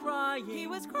 he was crying. He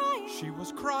was crying. She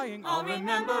was crying. I'll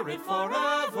remember it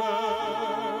forever.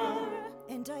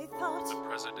 And I thought, the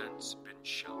president's been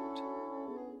shot.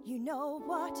 You know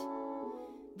what?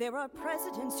 There are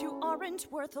presidents who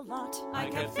aren't worth a lot. I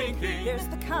kept thinking, there's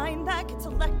the kind that gets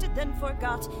elected then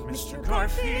forgot. Mr.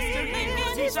 Garfield, Mr.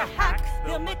 Lincoln, he's a hack.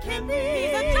 Bill McKinley,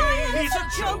 he's a giant. He's a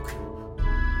joke.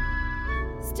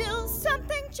 Still,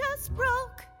 something just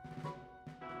broke.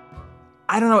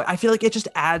 I don't know. I feel like it just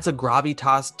adds a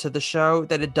gravitas to the show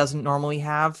that it doesn't normally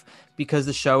have, because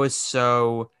the show is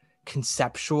so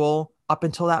conceptual up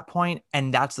until that point.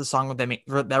 And that's the song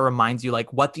that reminds you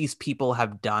like what these people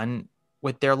have done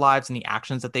with their lives, and the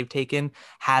actions that they've taken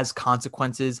has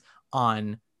consequences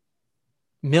on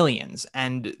millions.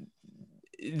 And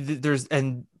there's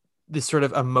this sort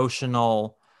of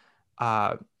emotional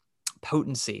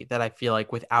potency that I feel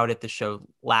like without it, the show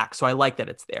lacks. So I like that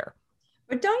it's there.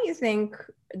 But don't you think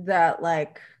that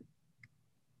like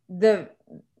the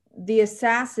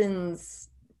Assassins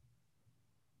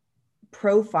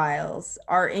profiles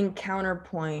are in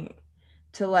counterpoint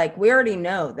to, like, we already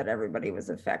know that everybody was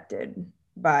affected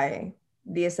by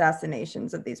the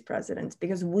assassinations of these presidents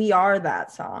because we are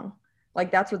that song.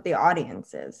 Like, that's what the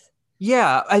audience is.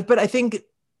 Yeah, but I think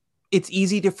it's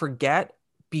easy to forget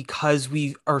because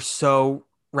we are so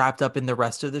wrapped up in the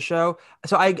rest of the show.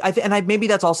 So maybe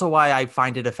that's also why I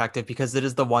find it effective, because it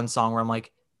is the one song where I'm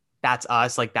like, that's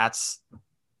us. Like, that's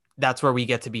where we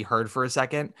get to be heard for a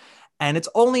second. And it's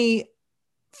only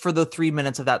for the 3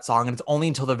 minutes of that song, and it's only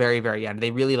until the very, very end.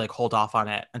 They really like hold off on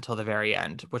it until the very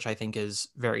end, which I think is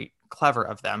very clever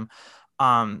of them.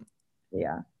 Yeah,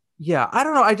 I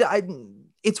don't know.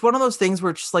 It's one of those things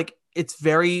where it's just like, it's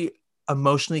very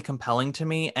emotionally compelling to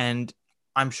me, and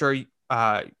I'm sure you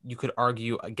could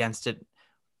argue against it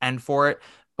and for it,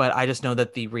 but I just know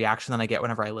that the reaction that I get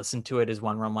whenever I listen to it is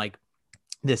one where I'm like,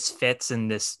 this fits,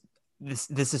 and this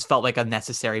has felt like a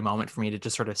necessary moment for me to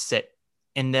just sort of sit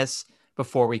in this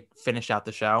before we finish out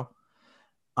the show.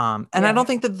 I don't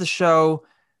think that the show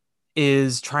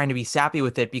is trying to be sappy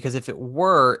with it, because if it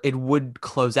were, it would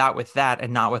close out with that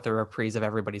and not with a reprise of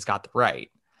Everybody's Got the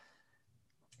Right.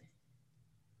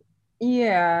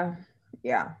 Yeah.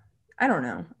 I don't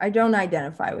know. I don't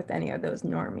identify with any of those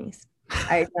normies.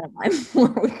 I identify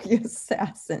more with the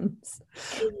Assassins.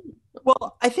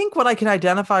 Well, I think what I can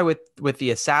identify with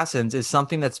the Assassins is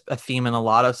something that's a theme in a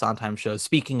lot of Sondheim shows.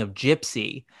 Speaking of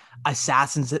Gypsy,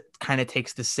 Assassins kind of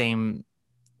takes the same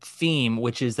theme,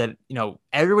 which is that, you know,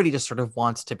 everybody just sort of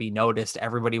wants to be noticed.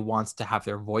 Everybody wants to have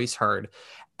their voice heard.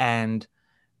 And,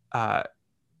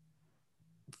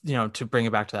 you know, to bring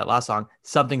it back to that last song,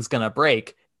 something's going to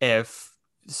break if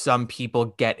some people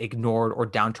get ignored or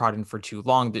downtrodden for too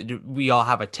long. We all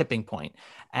have a tipping point,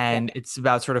 and it's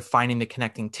about sort of finding the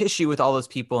connecting tissue with all those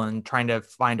people and trying to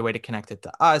find a way to connect it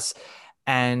to us.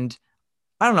 And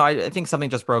I don't know, I think Something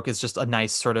Just Broke is just a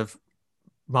nice sort of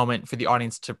moment for the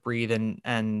audience to breathe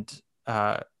and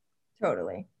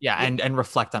totally. Yeah, and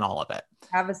reflect on all of it.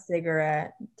 Have a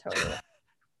cigarette. Totally.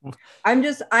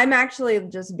 I'm actually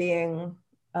just being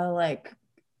a like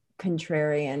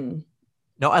contrarian.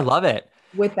 No, I love it.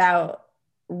 Without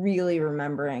really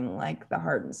remembering like the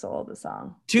heart and soul of the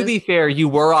song. To be fair, you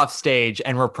were off stage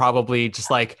and were probably just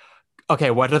like,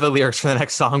 okay, what are the lyrics for the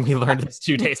next song? We learned this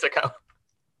 2 days ago.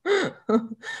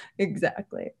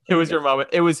 Exactly. It was your moment.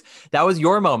 That was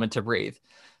your moment to breathe.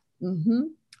 Mm-hmm.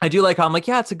 I do like how I'm like,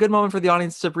 yeah, it's a good moment for the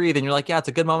audience to breathe. And you're like, yeah, it's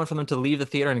a good moment for them to leave the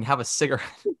theater and have a cigarette.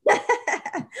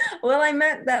 Well, I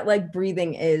meant that like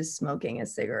breathing is smoking a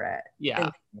cigarette.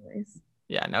 Yeah.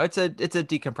 Yeah, no, it's a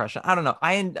decompression. I don't know.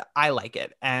 I like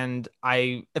it. And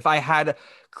if I had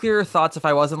clearer thoughts, if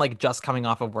I wasn't like just coming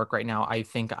off of work right now, I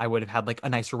think I would have had like a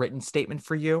nice written statement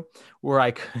for you where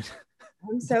I could.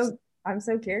 I'm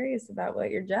so curious about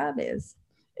what your job is.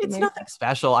 It's nothing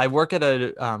special. I work at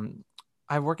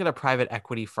a private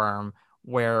equity firm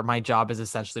where my job is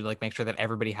essentially to like make sure that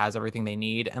everybody has everything they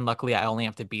need. And luckily I only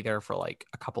have to be there for like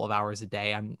a couple of hours a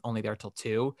day. I'm only there till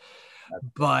 2.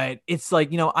 But it's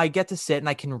like, you know, I get to sit and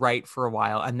I can write for a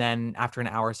while. And then after an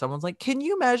hour, someone's like, can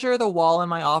you measure the wall in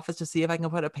my office to see if I can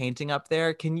put a painting up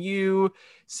there? Can you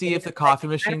see if the coffee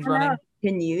machine's running?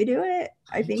 Can you do it?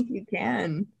 I think you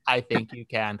can. I think you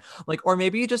can. Like, or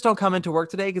maybe you just don't come into work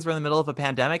today because we're in the middle of a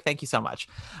pandemic. Thank you so much.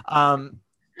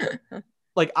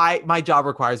 Like my job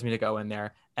requires me to go in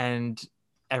there, and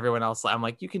everyone else, I'm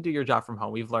like, you can do your job from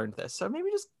home. We've learned this. So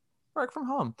maybe just work from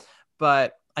home.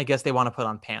 But I guess they want to put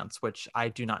on pants, which I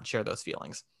do not share those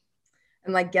feelings.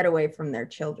 And like get away from their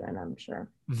children, I'm sure.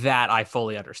 That I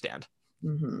fully understand.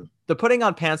 Mm-hmm. The putting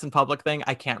on pants in public thing,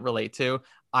 I can't relate to.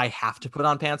 I have to put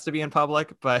on pants to be in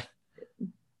public, but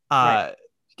right.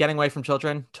 Getting away from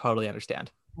children, totally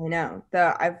understand. I know.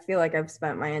 I feel like I've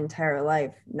spent my entire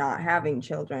life not having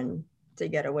children to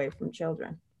get away from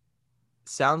children.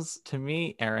 Sounds to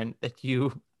me, Erin, that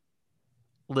you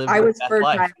live. I was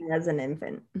fertile as an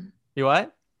infant. You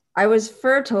what? I was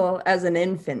fertile as an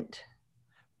infant.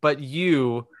 But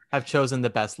you have chosen the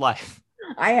best life.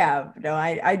 I have. No,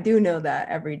 I do know that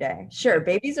every day. Sure,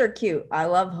 babies are cute. I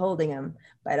love holding them,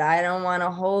 but I don't want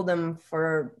to hold them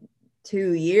for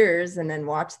 2 years and then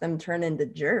watch them turn into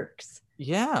jerks.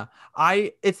 Yeah.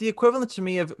 It's the equivalent to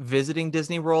me of visiting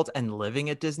Disney World and living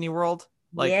at Disney World.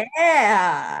 Like,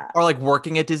 yeah. Or like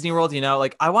working at Disney World, you know,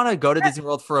 like I want to go to Disney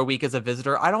World for a week as a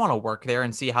visitor. I don't want to work there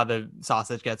and see how the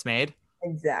sausage gets made.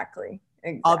 Exactly.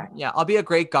 I'll be a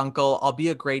great gunkle. I'll be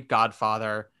a great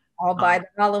godfather. I'll buy the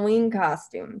Halloween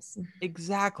costumes.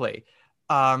 Exactly.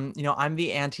 You know, I'm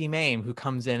the Auntie Mame who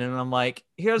comes in and I'm like,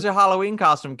 here's your Halloween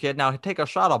costume, kid. Now take a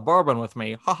shot of bourbon with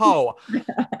me. Ho ho.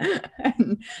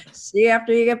 See you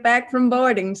after you get back from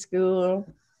boarding school.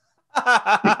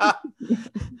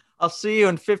 I'll see you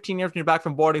in 15 years when you're back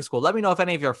from boarding school. Let me know if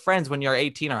any of your friends when you're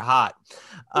 18 are hot.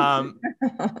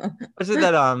 Was it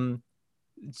that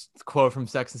quote from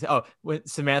Sex and City? Oh, when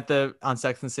Samantha on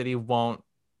Sex and the City won't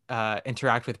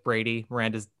interact with Brady,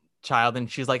 Miranda's child, and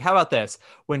she's like, how about this?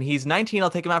 When he's 19, I'll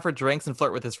take him out for drinks and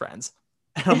flirt with his friends.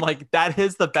 And I'm like, that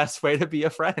is the best way to be a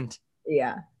friend.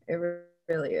 Yeah, it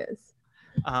really is.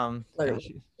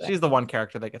 She's the one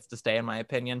character that gets to stay, in my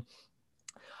opinion.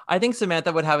 I think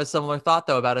Samantha would have a similar thought,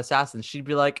 though, about Assassins. She'd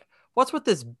be like, what's with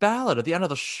this ballad at the end of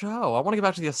the show? I want to get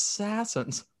back to the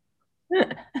Assassins.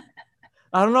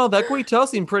 I don't know. That Guiteau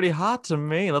seemed pretty hot to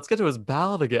me. Let's get to his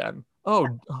ballad again. Oh,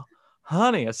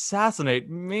 honey, assassinate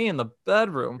me in the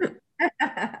bedroom.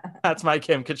 That's my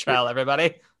Kim Cattrall,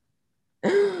 everybody.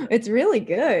 It's really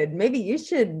good. Maybe you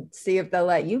should see if they'll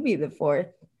let you be the fourth.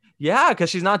 Yeah, because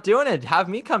she's not doing it. Have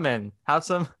me come in. Have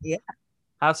some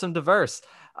diverse.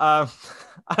 I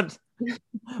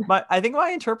think my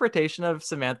interpretation of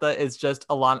Samantha is just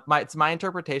it's my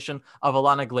interpretation of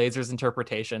Alana Glazer's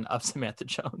interpretation of Samantha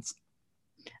Jones.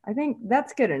 I think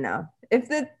that's good enough. If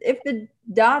the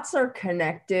dots are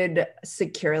connected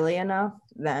securely enough,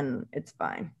 then it's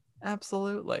fine.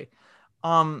 Absolutely.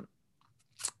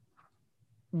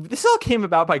 This all came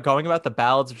about by going about the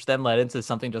ballads, which then led into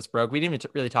Something Just Broke. We didn't even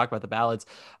really talk about the ballads.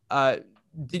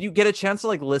 Did you get a chance to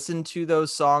like listen to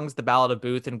those songs, The Ballad of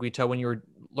Booth and Guiteau, when you were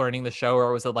learning the show,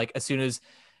 or was it like as soon as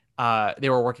they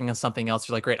were working on something else,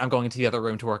 you're like, great, I'm going into the other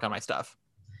room to work on my stuff?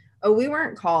 Oh, we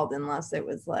weren't called unless it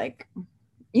was like,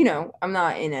 I'm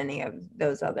not in any of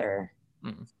those other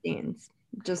scenes,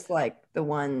 just like the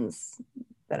ones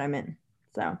that I'm in.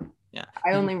 So yeah,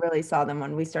 I only really saw them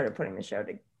when we started putting the show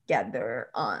together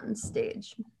on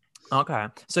stage. Okay,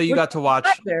 so you got to watch,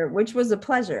 which was a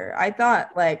pleasure. I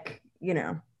thought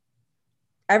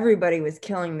everybody was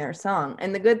killing their song,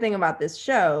 and the good thing about this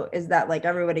show is that like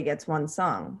everybody gets one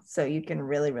song, so you can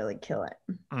really, really kill it.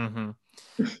 Mm-hmm.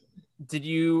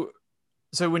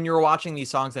 So when you were watching these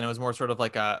songs, and it was more sort of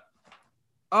like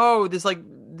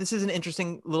this is an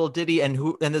interesting little ditty, and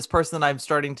this person that I'm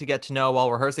starting to get to know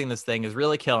while rehearsing this thing is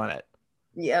really killing it.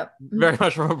 Yep. Very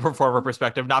much from a performer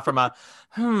perspective, not from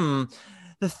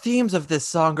the themes of this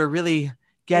song are really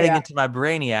getting into my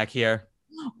brainiac here.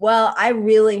 Well, I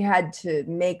really had to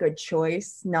make a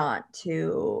choice not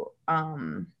to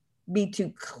be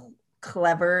too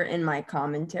clever in my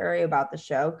commentary about the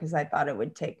show, because I thought it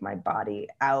would take my body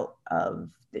out of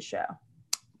the show.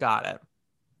 Got it.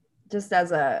 Just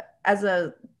as a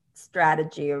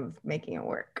strategy of making it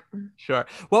work. Sure.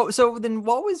 Well, so then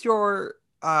what was your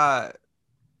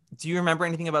do you remember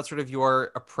anything about sort of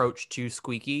your approach to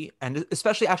Squeaky? And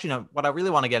especially, actually, no, what I really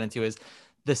want to get into is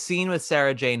the scene with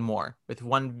Sarah Jane Moore, with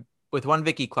one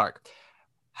Vicky Clark.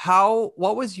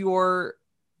 What was your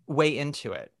way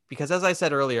into it? Because as I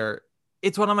said earlier,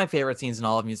 it's one of my favorite scenes in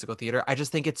all of musical theater. I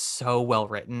just think it's so well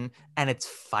written, and it's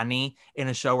funny in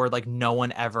a show where like no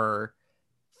one ever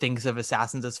thinks of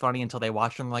Assassins as funny until they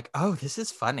watch them, like, oh, this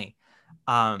is funny.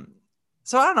 So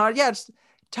I don't know. Yeah, just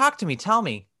talk to me. Tell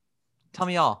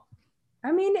me all.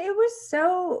 I mean, it was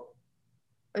so,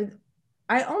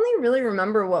 I only really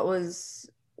remember what was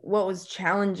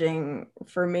challenging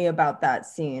for me about that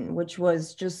scene, which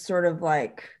was just sort of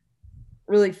like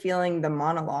really feeling the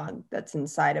monologue that's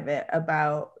inside of it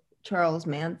about Charles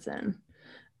Manson,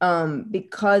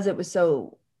 because it was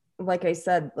so, like I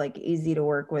said, like easy to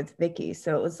work with Vicky.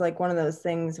 So it was like one of those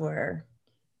things where,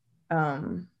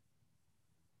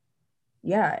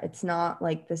 it's not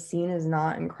like the scene is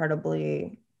not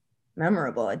incredibly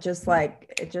memorable. It just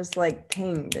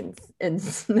pinged and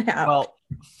snapped. Well,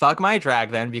 fuck my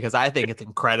drag then, because I think it's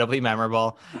incredibly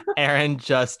memorable. Aaron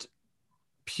just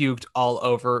puked all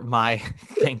over my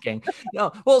thinking.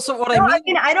 No, well, so what I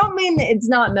mean, I don't mean that it's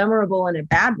not memorable in a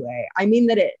bad way. I mean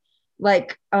that it,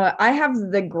 like, I have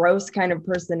the gross kind of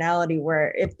personality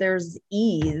where if there's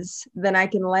ease, then I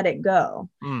can let it go.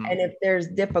 And if there's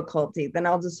difficulty, then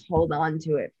I'll just hold on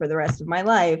to it for the rest of my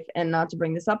life. And not to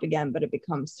bring this up again, but it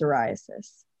becomes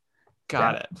psoriasis.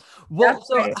 Got it. Well,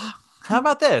 so how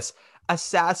about this?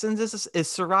 Assassins is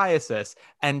psoriasis,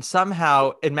 and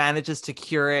somehow it manages to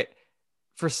cure it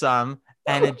for some,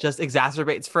 and it just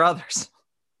exacerbates for others.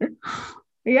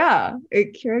 Yeah,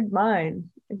 it cured mine.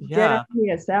 Yeah. Get the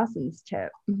Assassins tip.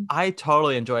 I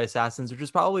totally enjoy Assassins, which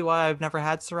is probably why I've never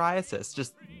had psoriasis.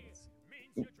 Just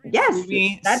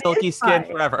silky skin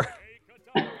forever.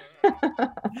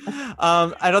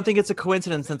 I don't think it's a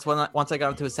coincidence, since once I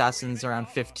got into Assassins around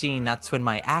 15, that's when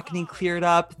my acne cleared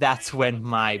up. That's when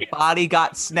my body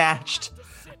got snatched.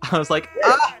 I was like,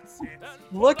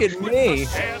 look at me.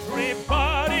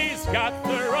 Everybody's got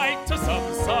the right to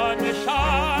some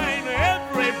sunshine.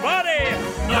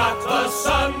 the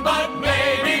sun, but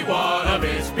maybe one of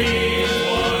his beams.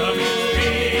 One of his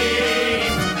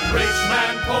beams. Rich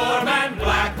man, poor man,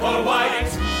 black or white,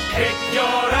 pick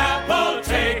your apple,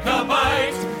 take a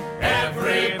bite.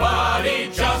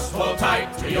 Everybody just hold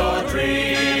tight to your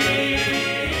dream.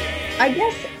 I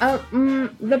guess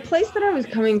the place that I was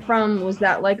coming from was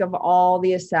that, like, of all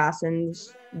the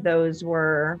assassins, those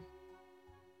were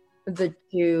the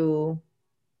two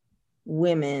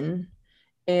women.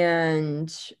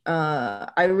 And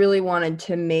I really wanted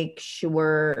to make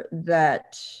sure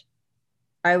that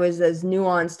I was as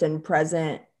nuanced and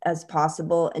present as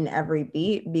possible in every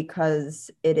beat,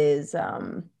 because it is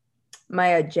my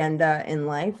agenda in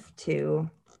life to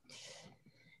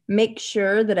make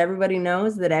sure that everybody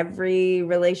knows that every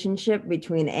relationship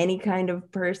between any kind of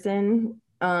person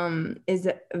is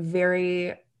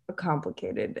very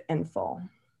complicated and full,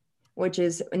 which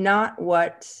is not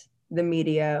what the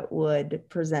media would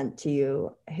present to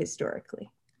you historically.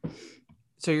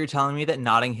 So you're telling me that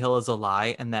Notting Hill is a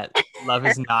lie and that love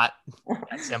is not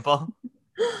that simple?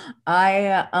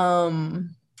 I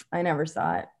never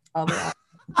saw it, I'll be honest.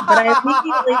 But I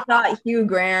immediately thought Hugh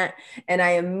Grant, and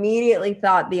I immediately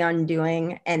thought The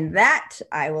Undoing, and that,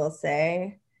 I will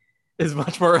say, is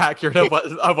much more accurate of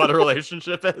what a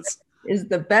relationship is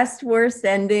the best worst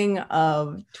ending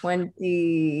of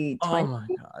 2020. Oh my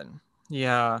god.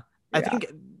 Yeah. I think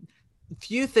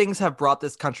few things have brought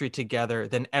this country together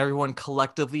than everyone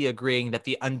collectively agreeing that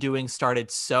The Undoing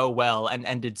started so well and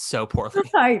ended so poorly.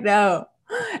 I know.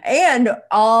 And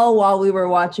all while we were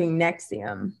watching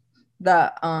NXIVM,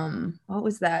 the what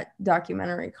was that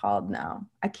documentary called now?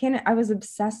 I was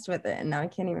obsessed with it and now I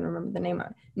can't even remember the name of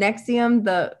it. NXIVM,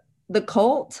 the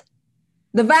cult,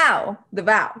 The Vow,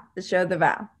 the show The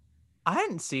Vow. I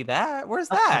didn't see that. Where's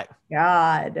that? Oh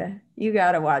God, you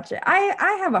gotta watch it.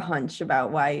 I have a hunch about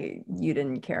why you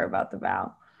didn't care about The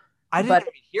Vow. I didn't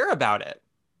even hear about it.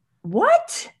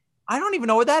 What? I don't even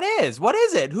know what that is. What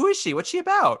is it? Who is she? What's she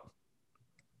about?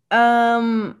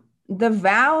 The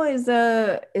Vow is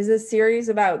a series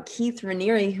about Keith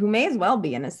Raniere, who may as well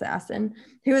be an assassin,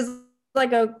 who is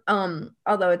like a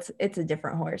although it's a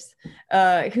different horse,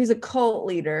 who's a cult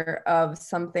leader of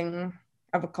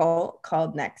a cult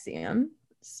called NXIVM,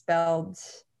 spelled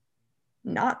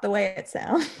not the way it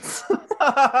sounds.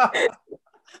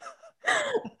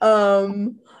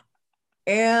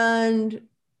 And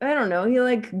I don't know, he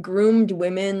like groomed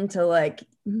women to like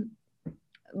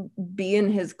be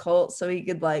in his cult so he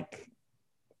could like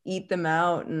eat them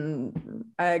out, and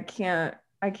I can't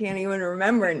even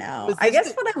remember now. I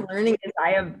guess what I'm learning is I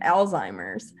have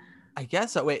Alzheimer's. I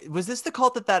guess so. Wait, was this the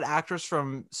cult that actress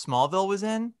from Smallville was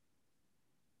in?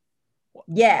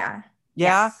 Yeah.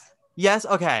 Yes.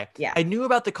 Okay. Yeah. I knew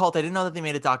about the cult. I didn't know that they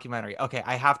made a documentary. Okay.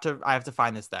 I have to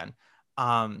find this then.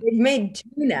 They've made 2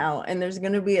 now, and there's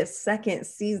going to be a second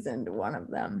season to one of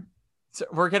them. So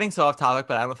we're getting so off topic,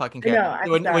 but I don't fucking care.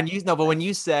 When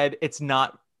you said it's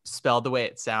not spelled the way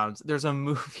it sounds, there's a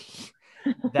movie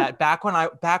that back when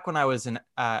I was an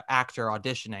actor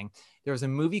auditioning, there was a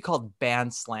movie called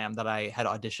Band Slam that I had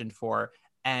auditioned for,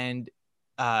 and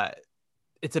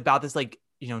it's about this like,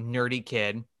 you know, nerdy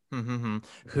kid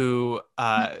who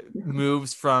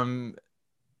moves from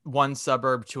one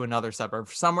suburb to another suburb,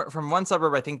 somewhere from one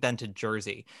suburb, I think, then to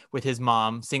Jersey with his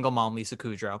mom, single mom, Lisa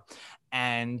Kudrow.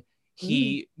 And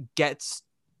he gets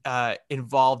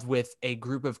involved with a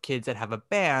group of kids that have a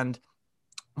band,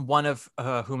 one of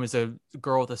whom is a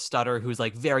girl with a stutter who's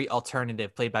like very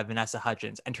alternative, played by Vanessa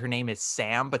Hudgens. And her name is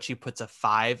Sam, but she puts a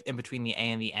 5 in between the A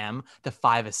and the M. The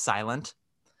 5 is silent.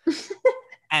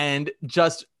 And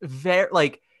just very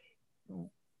like,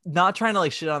 not trying to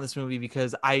like shit on this movie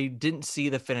because I didn't see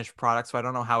the finished product, so I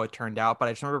don't know how it turned out, but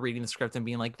I just remember reading the script and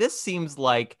being like, this seems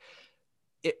like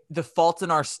The Fault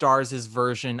in Our Stars'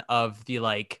 version of the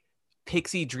like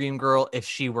Pixie Dream Girl if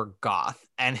she were goth.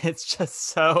 And it's just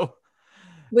so...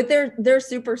 But they're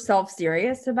super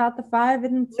self-serious about the 5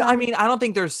 and stuff. I mean, I don't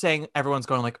think they're saying everyone's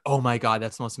going like, oh my God,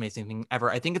 that's the most amazing thing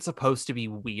ever. I think it's supposed to be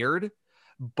weird,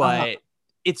 but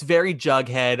it's very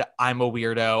Jughead. I'm a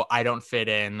weirdo. I don't fit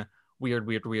in.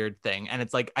 Weird thing. And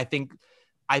it's like, I think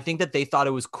that they thought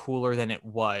it was cooler than it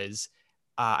was.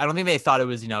 I don't think they thought it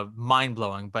was, you know, mind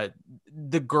blowing, but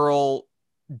the girl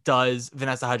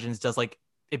Vanessa Hudgens does like,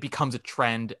 it becomes a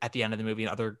trend at the end of the movie,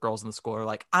 and other girls in the school are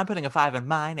like, I'm putting a 5 in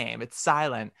my name. It's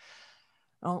silent.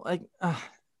 Oh, like,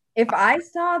 if I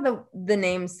saw the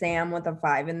name Sam with a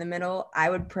 5 in the middle, I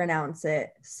would pronounce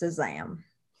it Shazam.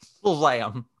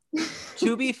 Shazam.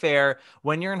 To be fair,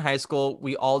 when you're in high school,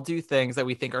 we all do things that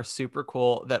we think are super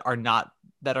cool that are not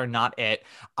that are not it.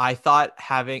 I thought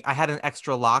I had an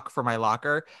extra lock for my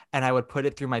locker and I would put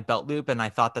it through my belt loop, and I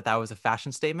thought that was a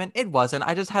fashion statement. It wasn't.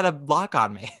 I just had a lock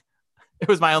on me. It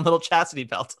was my own little chastity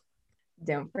belt.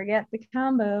 Don't forget the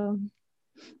combo.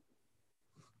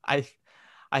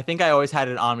 I think I always had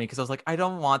it on me because I was like, I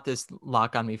don't want this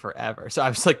lock on me forever. So I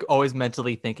was like always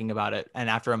mentally thinking about it. And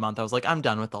after a month, I was like, I'm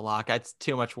done with the lock. It's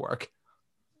too much work.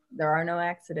 There are no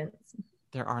accidents.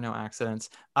 There are no accidents.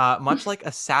 Much like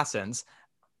Assassins,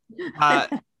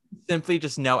 simply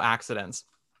just no accidents.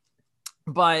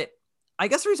 But I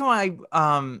guess the reason why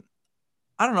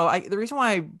I don't know. The reason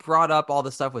why I brought up all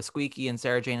the stuff with Squeaky and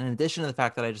Sarah Jane, in addition to the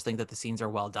fact that I just think that the scenes are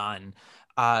well done,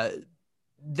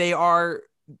 they are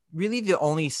really the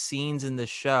only scenes in the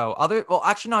show.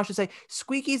 I should say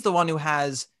Squeaky's the one who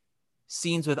has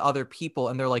scenes with other people,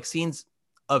 and they're like scenes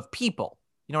of people.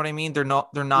 You know what I mean? They're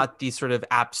not these sort of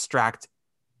abstract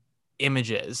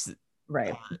images.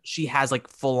 Right. She has like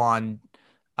full on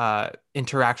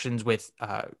interactions with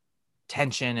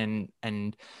tension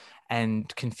and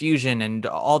confusion and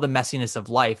all the messiness of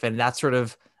life. And that's sort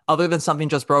of, other than Something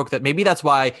Just Broke, that maybe that's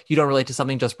why you don't relate to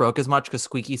Something Just Broke as much, because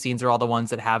Squeaky scenes are all the ones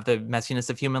that have the messiness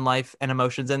of human life and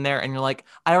emotions in there. And you're like,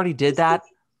 I already did that.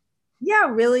 Yeah,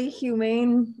 really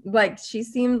humane. Like, she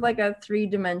seemed like a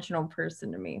 3-dimensional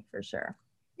person to me, for sure.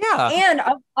 Yeah. And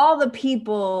of all the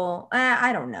people,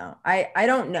 I don't know. I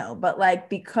don't know. But like,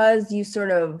 because you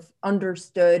sort of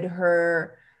understood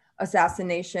her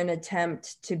assassination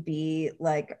attempt to be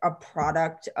like a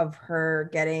product of her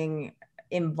getting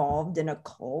involved in a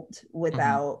cult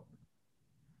without,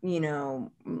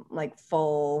 like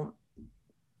full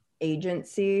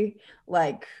agency,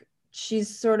 like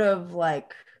she's sort of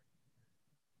like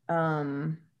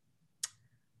a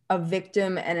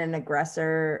victim and an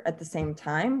aggressor at the same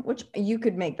time, which you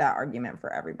could make that argument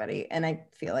for everybody. And I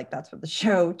feel like that's what the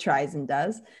show tries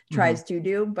to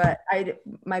do, but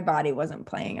my body wasn't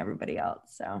playing everybody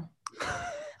else. So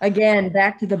again,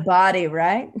 back to the body,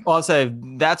 right? Well, I'll say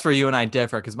that's where you and I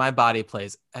differ, because my body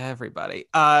plays everybody.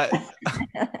 That's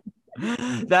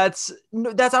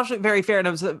actually very fair. And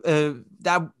it was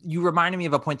that you reminded me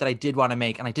of a point that I did want to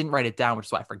make, and I didn't write it down, which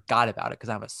is why I forgot about it, because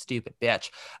I'm a stupid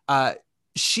bitch.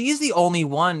 She's the only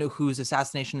one whose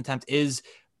assassination attempt is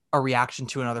a reaction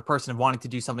to another person, of wanting to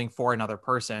do something for another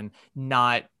person,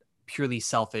 not purely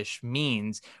selfish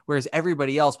means. Whereas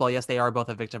everybody else, while yes, they are both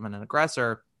a victim and an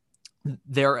aggressor,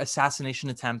 their assassination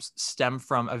attempts stem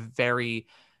from a very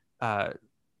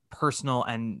personal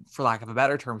and, for lack of a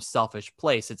better term, selfish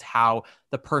place. It's how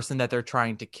the person that they're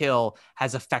trying to kill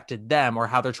has affected them, or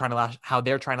how they're trying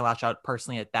to lash out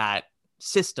personally at that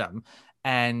system.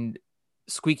 And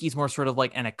Squeaky's more sort of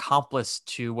like an accomplice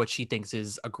to what she thinks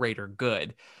is a greater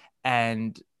good.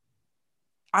 And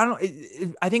I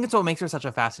think it's what makes her such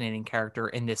a fascinating character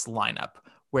in this lineup.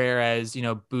 Whereas,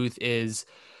 Booth is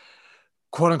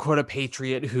quote unquote a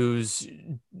patriot who's,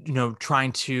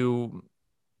 trying to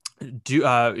do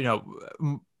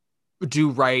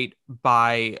right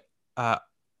by a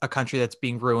country that's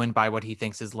being ruined by what he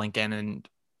thinks is Lincoln. And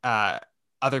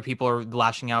other people are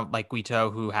lashing out, like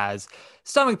Guito, who has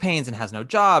stomach pains and has no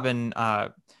job. And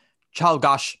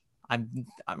Chalgosh, I'm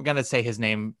going to say his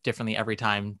name differently every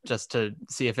time just to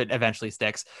see if it eventually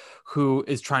sticks, who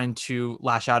is trying to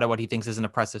lash out at what he thinks is an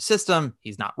oppressive system.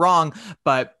 He's not wrong.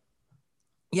 But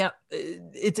yeah,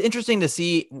 it's interesting to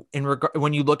see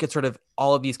when you look at sort of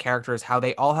all of these characters, how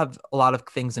they all have a lot of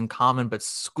things in common, but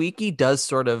Squeaky does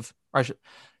sort of, or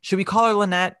should we call her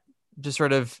Lynette, just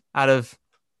sort of out of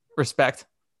respect?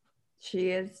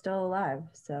 She is still alive,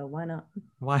 so why not?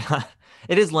 Why not?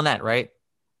 It is Lynette, right?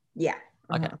 Yeah.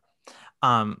 Okay.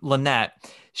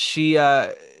 Lynette, she's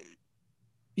the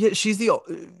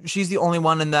only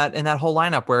one in that whole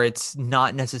lineup where it's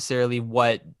not necessarily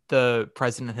what the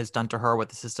president has done to her, what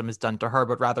the system has done to her,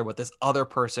 but rather what this other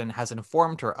person has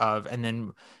informed her of, and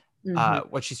then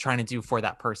what she's trying to do for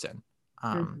that person.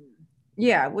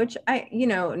 Yeah, which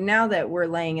now that we're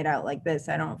laying it out like this,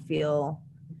 I don't feel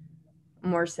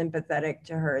more sympathetic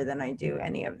to her than I do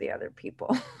any of the other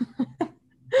people.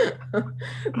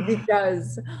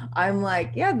 Because I'm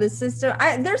like, yeah, the system,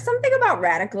 there's something about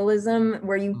radicalism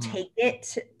where you take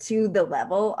it to the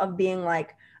level of being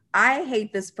like, I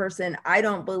hate this person, I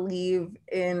don't believe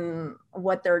in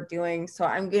what they're doing, so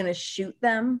I'm gonna shoot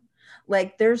them.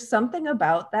 Like, there's something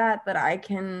about that I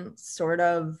can sort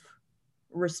of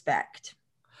respect.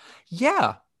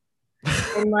 Yeah.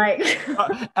 And like,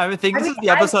 I think this is the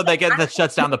episode that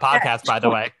shuts down the podcast, by the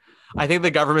way. I think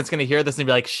the government's going to hear this and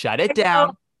be like, shut it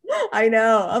down. I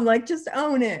know. I'm like, just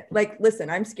own it. Like, listen,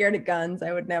 I'm scared of guns.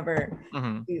 I would never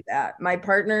do that. My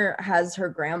partner has her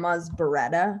grandma's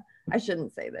Beretta, I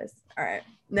shouldn't say this. All right,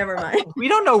 never mind. We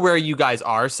don't know where you guys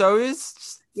are, so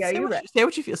Yeah, you're right. Say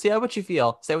what you feel. Say what you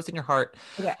feel. Say what's in your heart.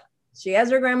 Okay. She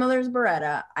has her grandmother's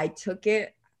Beretta. I took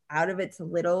it out of its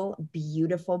little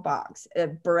beautiful box. A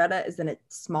Beretta is a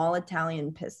small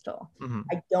Italian pistol. Mhm.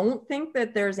 I don't think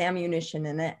that there's ammunition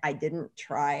in it. I didn't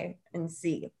try and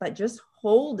see, but just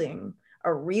holding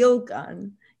a real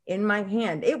gun in my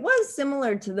hand, it was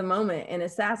similar to the moment in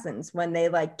Assassins when they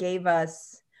like gave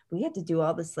us, we had to do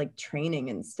all this like training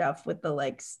and stuff with the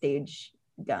like stage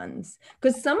guns,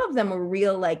 because some of them were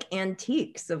real like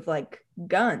antiques of like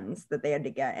guns that they had to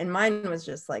get, and mine was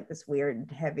just like this weird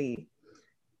heavy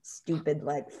stupid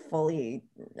like fully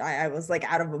I was like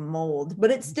out of a mold, but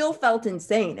it still felt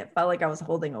insane. It felt like I was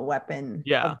holding a weapon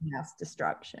of mass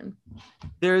destruction.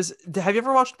 Have you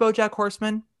ever watched BoJack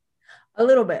Horseman? A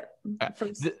little bit.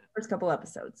 First couple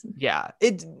episodes. Yeah,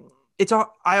 it's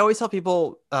I always tell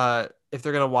people if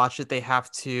they're gonna watch it, they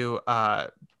have to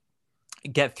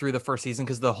get through the first season,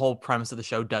 because the whole premise of the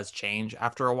show does change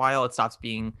after a while. It stops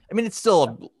being, I mean, it's still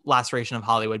a laceration of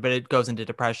Hollywood, but it goes into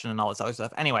depression and all this other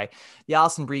stuff. Anyway, the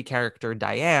Alison Brie character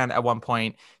Diane, at one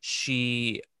point,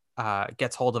 she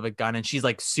gets hold of a gun, and she's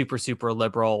like super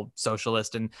liberal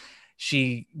socialist, and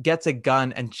she gets a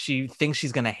gun and she thinks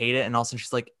she's gonna hate it, and all of a sudden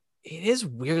she's like, it is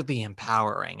weirdly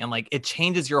empowering, and like it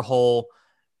changes your whole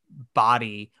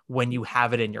body when you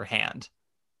have it in your hand.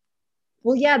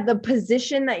 Well, yeah, the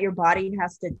position that your body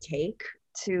has to take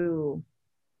to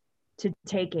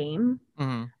take aim,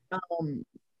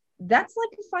 that's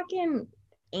like a fucking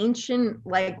ancient,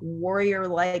 like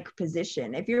warrior-like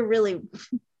position. If you're really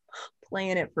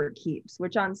playing it for keeps,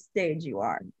 which on stage you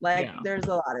are, like there's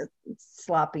a lot of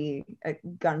sloppy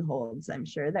gun holds, I'm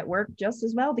sure, that work just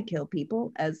as well to kill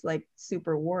people as like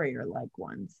super warrior-like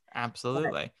ones.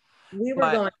 Absolutely. But we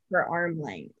were going for arm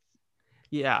length.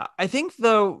 Yeah, I think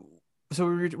though. So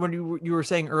when you were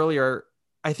saying earlier,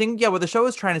 I think, what the show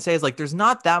is trying to say is like, there's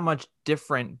not that much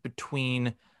different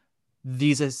between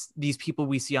these people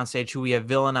we see on stage who we have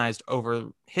villainized over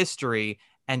history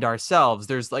and ourselves.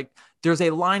 There's a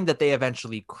line that they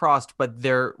eventually crossed, but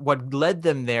what led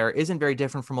them there isn't very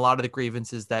different from a lot of the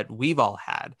grievances that we've all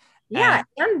had. Yeah,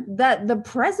 and that the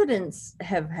presidents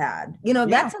have had.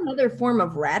 That's another form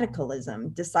of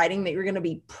radicalism, deciding that you're going to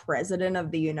be president of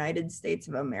the United States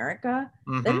of America.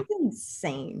 Mm-hmm. That is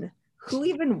insane. Who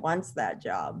even wants that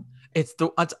job? It's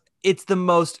the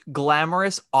most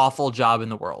glamorous, awful job in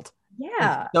the world.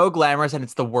 Yeah. It's so glamorous, and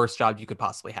it's the worst job you could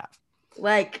possibly have.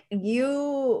 Like,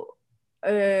 you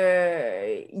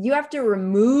have to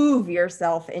remove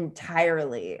yourself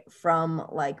entirely from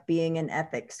like being an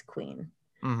ethics queen.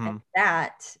 Mm-hmm. And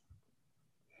that's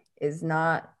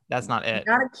not it.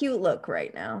 Not a cute look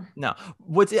right now. No.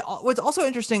 What's also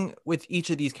interesting with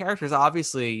each of these characters,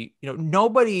 obviously,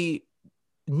 nobody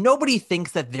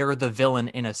thinks that they're the villain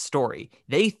in a story.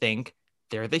 They think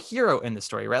they're the hero in the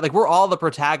story, right? Like, we're all the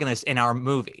protagonist in our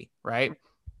movie, right?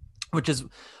 Which is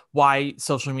why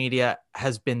social media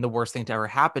has been the worst thing to ever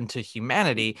happen to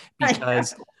humanity,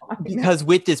 because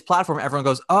with this platform, everyone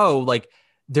goes, oh, like,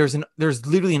 there's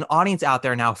literally an audience out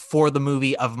there now for the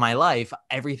movie of my life.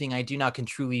 Everything I do now can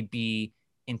truly be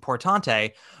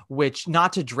importante, which,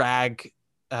 not to drag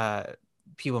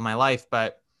people in my life,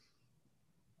 but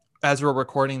as we're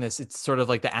recording this, it's sort of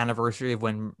like the anniversary of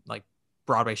when like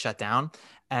Broadway shut down,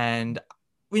 and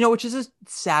which is a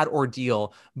sad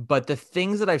ordeal. But the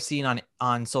things that I've seen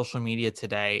on social media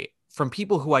today from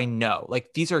people who I know,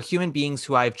 like, these are human beings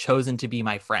who I've chosen to be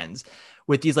my friends,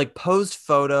 with these like posed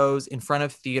photos in front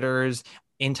of theaters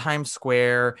in Times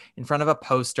Square, in front of a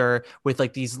poster, with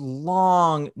like these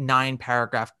long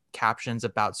 9-paragraph captions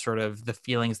about sort of the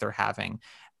feelings they're having.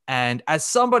 And as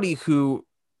somebody who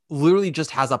literally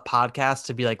just has a podcast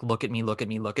to be like, look at me, look at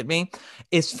me, look at me,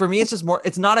 for me, it's just more,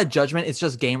 it's not a judgment. It's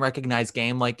just game recognized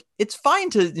game. Like, it's fine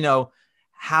to,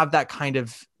 have that kind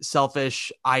of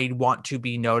selfish, I want to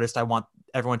be noticed, I want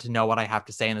everyone to know what I have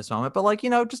to say in this moment, but like,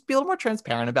 just be a little more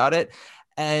transparent about it.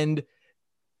 And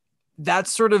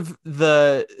that's sort of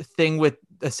the thing with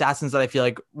Assassins that I feel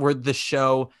like, where the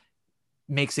show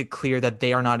makes it clear that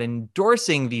they are not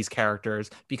endorsing these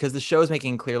characters, because the show is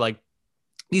making clear, like,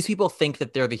 these people think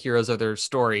that they're the heroes of their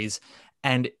stories,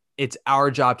 and it's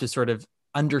our job to sort of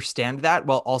understand that,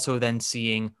 while also then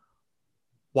seeing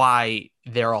why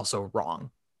they're also wrong.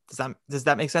 Does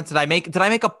that make sense? Did I make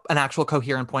an actual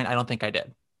coherent point? I don't think I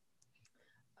did.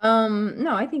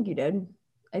 No, I think you did.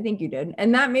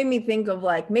 And that made me think of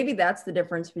like, maybe that's the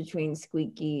difference between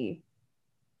Squeaky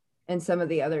and some of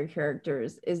the other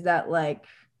characters, is that like,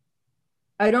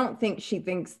 I don't think she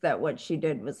thinks that what she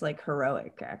did was like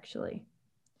heroic, actually.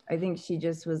 I think she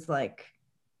just was like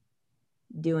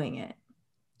doing it.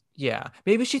 Yeah,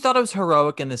 maybe she thought it was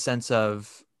heroic in the sense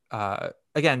of,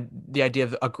 again, the idea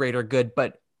of a greater good.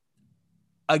 But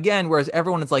again, whereas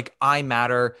everyone is like, I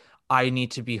matter, I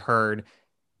need to be heard,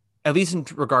 at least in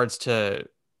regards to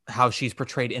how she's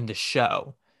portrayed in the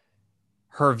show.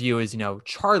 Her view is,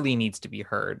 Charlie needs to be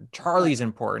heard. Charlie's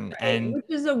important. Right. And which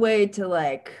is a way to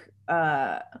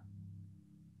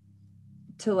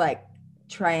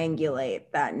triangulate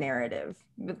that narrative,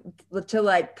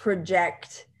 to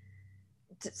project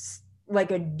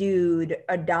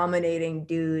a dominating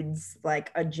dude's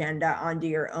agenda onto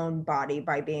your own body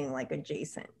by being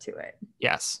adjacent to it.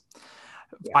 Yes.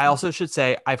 Yeah. I also should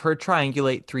say I've heard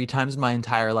triangulate 3 times my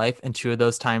entire life, and 2 of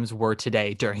those times were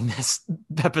today during this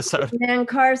episode. Anne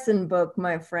Carson book,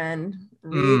 my friend.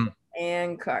 Read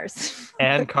Anne Carson.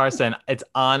 Anne Carson. It's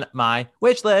on my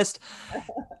wish list.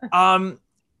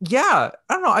 Yeah,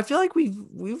 I don't know. I feel like we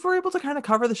were able to kind of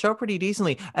cover the show pretty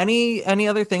decently. Any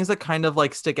other things that kind of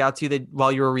stick out to you that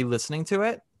while you were re-listening to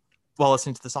it, while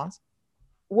listening to the songs?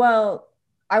 Well,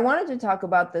 I wanted to talk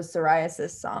about the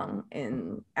psoriasis song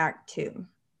in Act 2.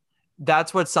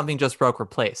 That's what Something Just Broke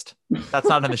replaced. That's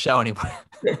not in the show anymore.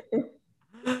 The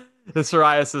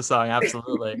psoriasis song,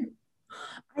 absolutely.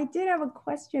 I did have a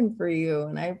question for you,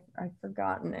 and I've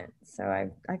forgotten it, so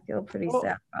I feel pretty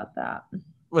sad about that.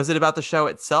 Was it about the show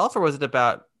itself, or was it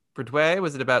about Broadway?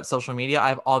 Was it about social media? I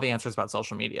have all the answers about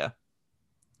social media.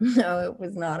 No, it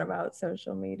was not about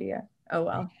social media. Oh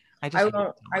well. I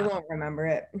won't remember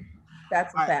it.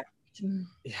 That's a fact.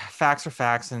 Yeah, facts are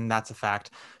facts, and that's a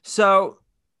fact. So,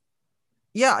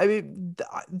 yeah, I mean,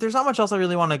 there's not much else I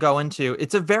really want to go into.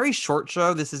 It's a very short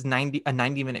show. This is a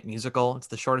 90-minute musical. It's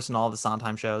the shortest in all of the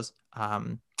Sondheim shows.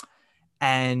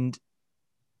 And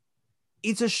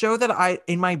it's a show that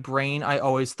in my brain, I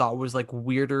always thought was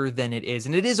weirder than it is.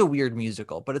 And it is a weird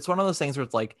musical, but it's one of those things where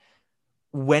it's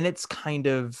when it's kind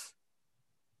of,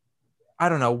 I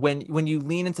don't know, when you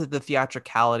lean into the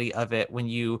theatricality of it, when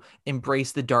you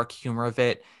embrace the dark humor of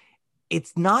it,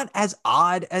 it's not as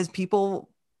odd as people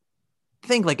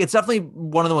think. It's definitely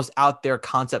one of the most out there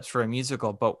concepts for a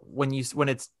musical, but when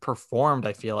it's performed,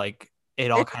 I feel like it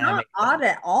all kind of makes odd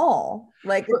at all.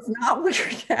 It's not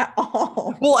weird at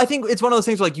all. Well, I think it's one of those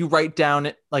things where you write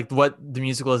down what the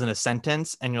musical is in a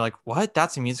sentence, and you're like, what?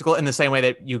 That's a musical? In the same way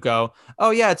that you go,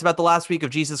 oh yeah, it's about the last week of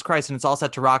Jesus Christ, and it's all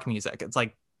set to rock music. It's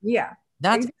yeah,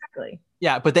 that's exactly.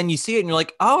 Yeah, but then you see it, and you're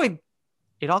like, oh,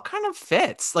 it all kind of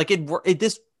fits. It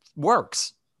just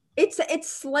works. It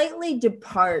slightly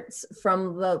departs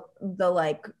from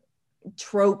the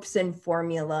tropes and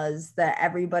formulas that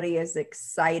everybody is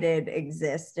excited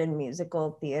exist in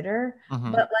musical theater,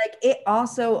 but it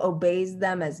also obeys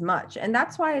them as much, and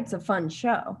that's why it's a fun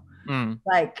show.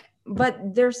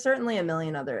 But there's certainly a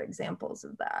million other examples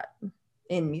of that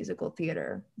in musical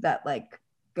theater that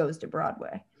goes to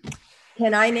Broadway.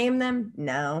 Can I name them?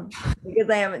 No, because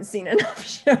I haven't seen enough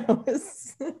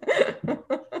shows.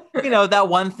 That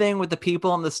one thing with the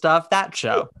people and the stuff, that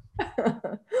show.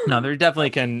 No,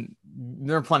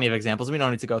 there are plenty of examples. We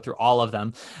don't need to go through all of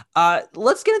them.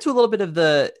 Let's get into a little bit of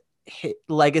the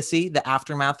legacy, the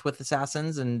aftermath with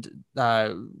Assassins, and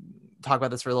talk about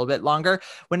this for a little bit longer.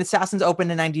 When Assassins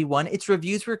opened in 91, its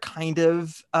reviews were kind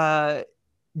of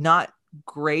not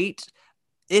great.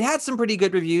 It had some pretty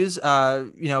good reviews.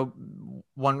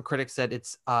 One critic said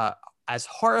it's as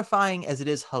horrifying as it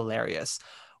is hilarious,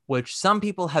 which some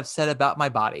people have said about my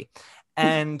body.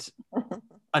 And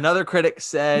another critic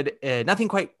said nothing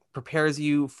quite prepares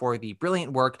you for the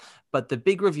brilliant work, but the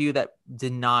big review that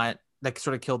did not,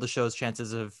 sort of killed the show's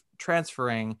chances of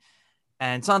transferring.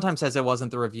 And Sondheim says it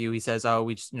wasn't the review. He says, oh,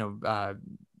 we just,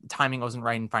 timing wasn't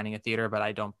right in finding a theater, but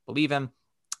I don't believe him.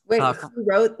 Wait,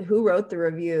 who wrote the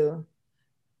review?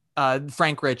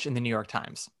 Frank Rich in the New York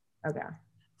Times. Okay.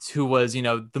 Who was,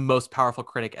 the most powerful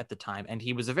critic at the time. And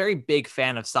he was a very big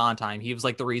fan of Sondheim. He was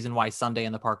the reason why Sunday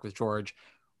in the Park with George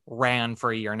ran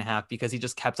for a year and a half, because he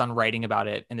just kept on writing about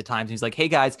it in the Times. And he's like, hey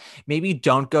guys, maybe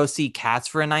don't go see Cats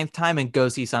for a 9th time and go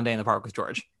see Sunday in the Park with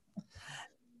George.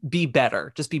 Be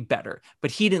better. Just be better.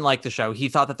 But he didn't like the show. He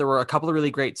thought that there were a couple of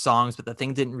really great songs, but the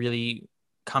thing didn't really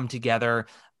come together.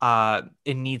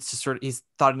 It needs to he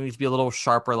thought it needs to be a little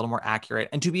sharper, a little more accurate.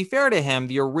 And to be fair to him,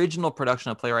 the original production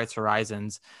of Playwrights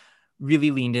Horizons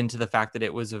really leaned into the fact that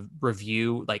it was a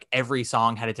review. Every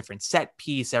song had a different set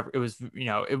piece. It was,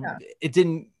 it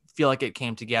didn't feel like it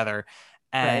came together.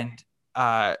 And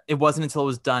it wasn't until it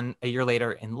was done a year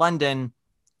later in London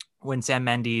when Sam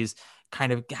Mendes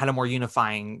kind of had a more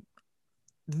unifying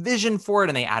vision for it,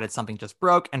 and they added Something Just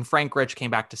Broke, and Frank Rich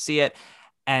came back to see it.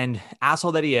 And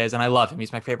asshole that he is, and I love him,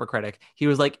 he's my favorite critic, he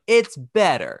was like, it's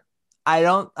better.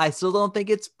 I still don't think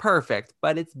it's perfect,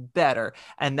 but it's better.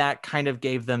 And that kind of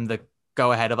gave them the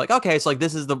go ahead of like, okay, so like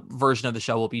this is the version of the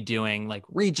show we'll be doing like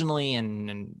regionally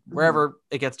and wherever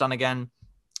it gets done again.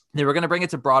 They were going to bring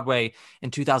it to Broadway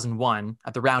in 2001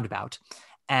 at the Roundabout,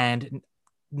 and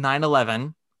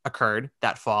 9/11 occurred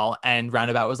that fall, and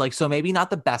Roundabout was like, so maybe not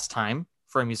the best time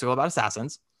for a musical about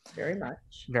assassins. Very much.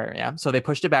 Yeah. So they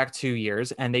pushed it back 2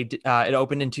 years, and it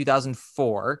opened in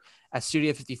 2004 at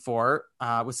Studio 54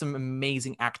 with some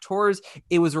amazing actors.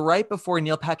 It was right before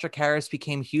Neil Patrick Harris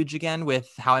became huge again with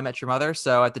How I Met Your Mother.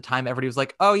 So at the time, everybody was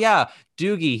like, oh yeah,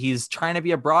 Doogie, he's trying to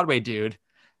be a Broadway dude.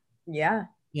 Yeah.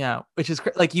 Yeah, which is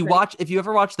like you watch, if you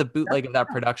ever watch the bootleg of that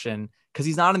production, because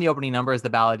he's not in the opening number as the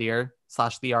balladeer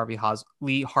 /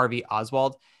 Lee Harvey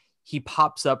Oswald, he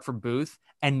pops up for Booth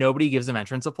and nobody gives him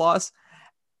entrance applause.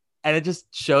 And it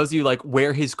just shows you like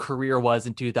where his career was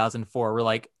in 2004. We're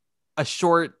like a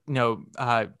short,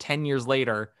 10 years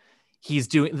later, he's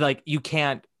doing like, you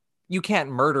can't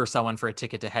murder someone for a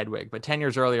ticket to Hedwig. But 10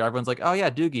 years earlier, everyone's like, oh yeah,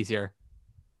 Doogie's here.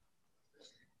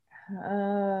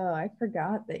 Oh, I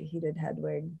forgot that he did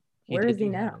Hedwig. Where is he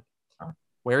now?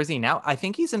 Where is he now? I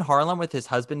think he's in Harlem with his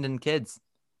husband and kids.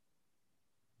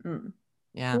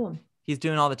 Yeah. Cool. He's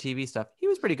doing all the TV stuff. He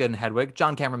was pretty good in Hedwig.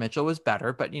 John Cameron Mitchell was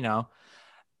better, but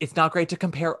it's not great to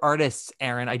compare artists,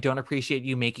 Aaron. I don't appreciate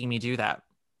you making me do that.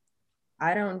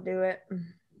 I don't do it.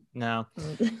 No.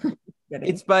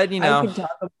 It's but I could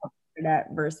talk about Bernadette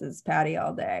versus Patty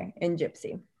all day in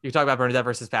Gypsy. You talk about Bernadette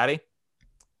versus Patty?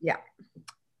 Yeah.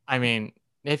 I mean,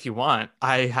 if you want,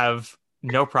 I have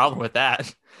no problem with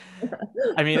that.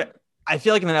 I mean, I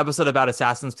feel like in an episode about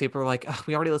assassins, people are like,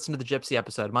 we already listened to the Gypsy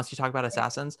episode. Must you talk about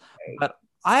assassins? But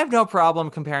I have no problem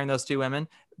comparing those two women.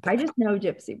 I just know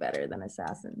Gypsy better than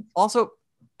Assassins. Also,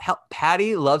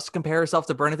 Patty loves to compare herself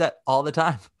to Bernadette all the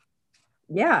time.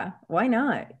 Yeah, why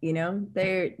not?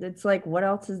 It's like, what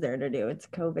else is there to do? It's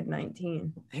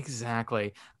COVID-19.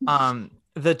 Exactly.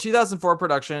 The 2004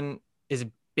 production is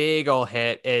a big old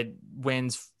hit. It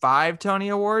wins 5 Tony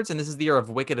Awards, and this is the year of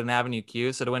Wicked and Avenue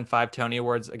Q. So to win 5 Tony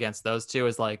Awards against those two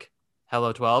is like,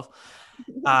 hello 12.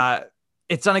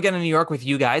 It's done again in New York with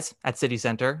you guys at City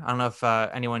Center. I don't know if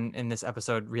anyone in this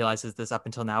episode realizes this up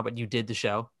until now, but you did the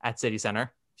show at City Center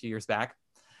a few years back.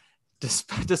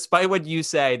 Despite what you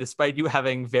say, despite you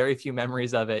having very few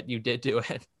memories of it, you did do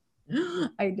it.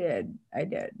 I did.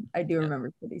 I do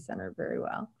remember City Center very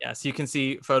well. Yes, you can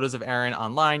see photos of Aaron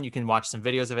online. You can watch some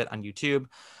videos of it on YouTube.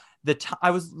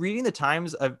 I was reading the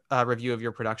Times review of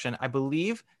your production. I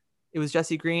believe it was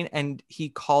Jesse Green, and he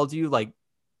called you like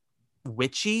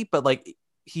witchy, but like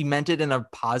he meant it in a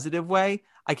positive way.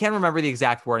 I can't remember the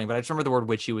exact wording, but I just remember the word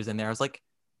witchy was in there. I was like,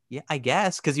 yeah, I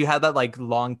guess, because you had that like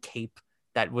long cape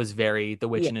that was very The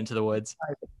Witch and Into the Woods.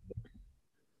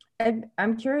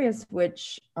 I'm curious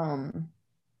which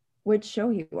show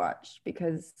he watched,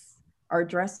 because our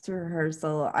dress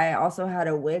rehearsal, I also had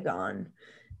a wig on,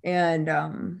 and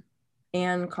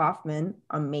Anne Kaufman,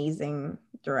 amazing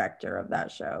director of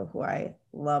that show, who I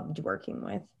loved working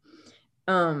with,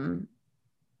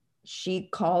 she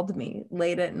called me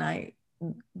late at night,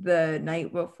 the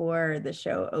night before the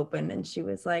show opened, and she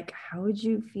was like, how would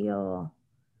you feel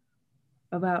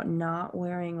about not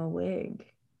wearing a wig?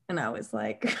 And I was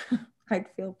like, I'd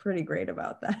feel pretty great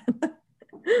about that.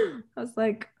 I was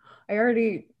like, I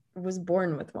already was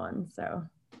born with one, so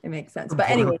it makes sense. But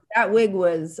anyway, that wig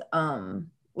was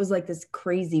like this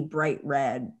crazy bright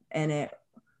red, and it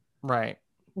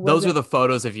those are the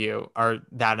photos of you, are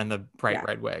that in the bright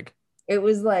red wig. It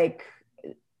was like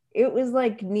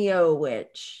Neo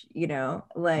Witch, it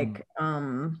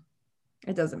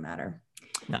doesn't matter.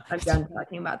 No. I'm done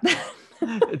talking about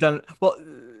that. Done. Well,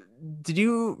 did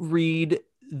you read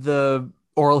the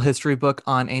oral history book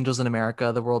on Angels in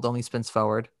America, The World Only Spins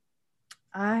Forward?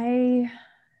 I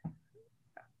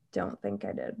don't think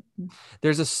I did.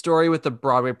 There's a story with the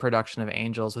Broadway production of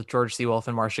Angels with George C. Wolfe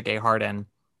and Marcia Gay Harden,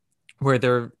 where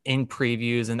they're in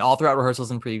previews, and all throughout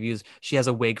rehearsals and previews, she has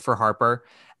a wig for Harper.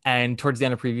 And towards the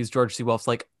end of previews, George C. Wolfe's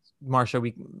like, Marcia,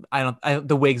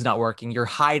 the wig's not working. You're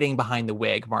hiding behind the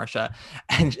wig, Marcia.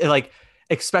 And like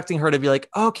expecting her to be like,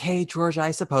 okay, George,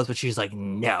 I suppose. But she's like,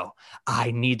 no,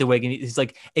 I need the wig. And he's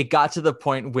like, it got to the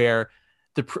point where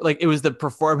it was the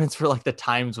performance for like the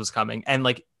Times was coming. And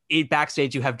like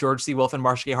backstage, you have George C. Wolfe and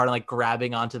Marcia Gay Harden like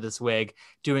grabbing onto this wig,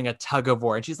 doing a tug of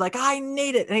war. And she's like, I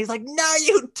need it. And he's like, no,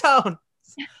 you don't.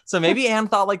 So maybe Anne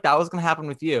thought like that was going to happen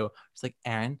with you. She's like,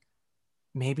 Aaron,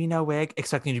 maybe no wig,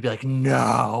 expecting you to be like,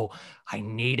 no, I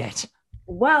need it.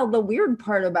 Well, the weird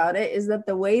part about it is that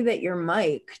the way that you're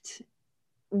mic'd,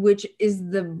 which is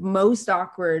the most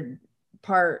awkward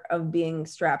part of being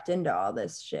strapped into all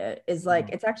this shit is like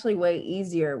it's actually way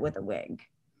easier with a wig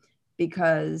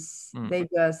because they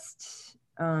just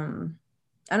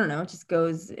I don't know, it just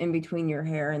goes in between your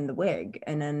hair and the wig,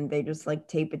 and then they just like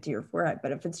tape it to your forehead.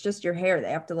 But if it's just your hair,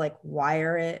 they have to like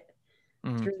wire it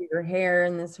through your hair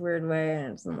in this weird way, and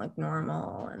it doesn't look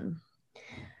normal and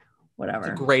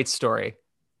whatever. It's a great story.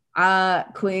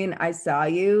 Queen, I saw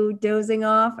you dozing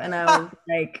off, and I was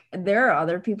like, there are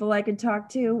other people I could talk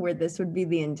to where this would be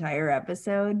the entire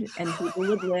episode and people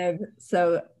would live.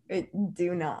 So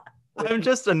do not. I'm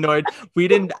just annoyed. We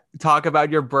didn't talk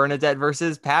about your Bernadette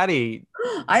versus Patty.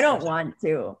 I don't want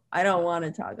to. I don't want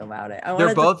to talk about it. I want They're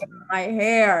to both talk about my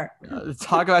hair.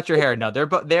 Talk about your hair. No,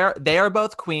 they are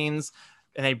both queens,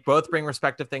 and they both bring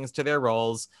respective things to their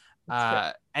roles.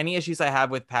 Any issues I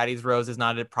have with Patty's rose is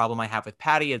not a problem I have with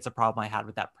Patty. It's a problem I had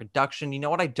with that production. You know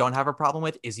what I don't have a problem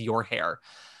with is your hair.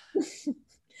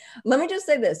 Let me just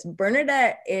say this: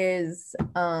 Bernadette is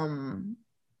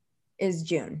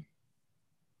June,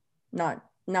 not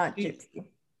Gypsy.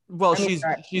 Well, she's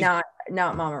not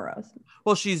Mama Rose.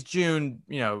 Well, she's June,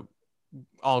 you know,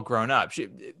 all grown up.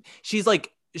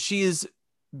 She's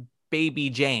baby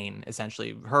Jane,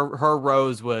 essentially. Her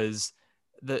Rose was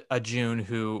a June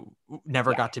who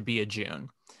never got to be a June.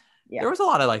 There was a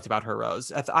lot I liked about her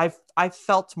Rose. I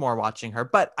felt more watching her,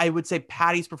 but I would say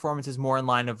Patty's performance is more in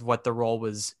line of what the role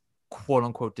was quote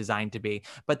unquote designed to be,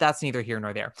 but that's neither here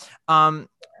nor there.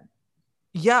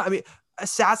 Yeah, I mean,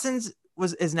 Assassins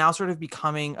is now sort of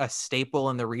becoming a staple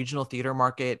in the regional theater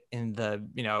market, in the,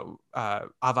 you know,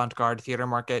 avant-garde theater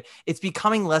market. It's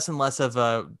becoming less and less of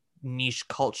a niche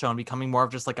cult show and becoming more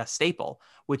of just like a staple,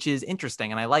 which is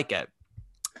interesting, and I like it.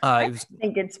 I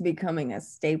think it's becoming a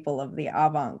staple of the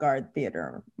avant-garde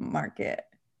theater market.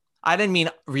 I didn't mean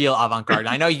real avant-garde.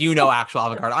 I know you know actual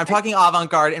avant-garde. I'm talking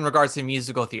avant-garde in regards to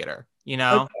musical theater, you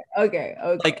know? Okay.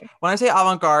 Like when I say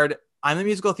avant-garde, I'm the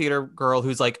musical theater girl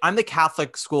who's like, I'm the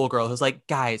Catholic school girl who's like,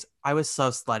 guys, I was so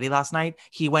slutty last night.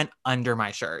 He went under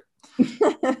my shirt.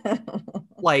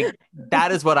 Like,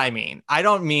 that is what I mean. I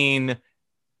don't mean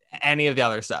any of the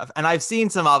other stuff. And I've seen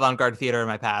some avant-garde theater in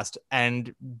my past,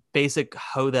 and basic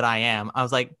hoe that I am, I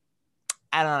was like,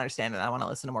 I don't understand it. I want to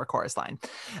listen to more chorus line.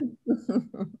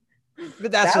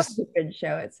 But that was a good show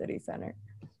at City Center.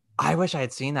 I wish I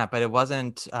had seen that, but it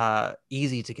wasn't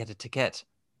easy to get a ticket.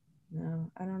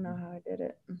 No, I don't know how I did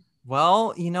it.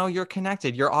 Well, you know, you're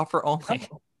connected. You're offer only.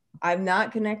 I'm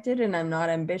not connected, and I'm not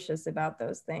ambitious about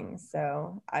those things.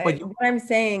 So what I'm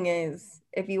saying is,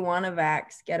 if you want a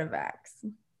vax, get a vax.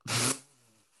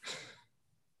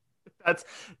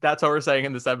 That's what we're saying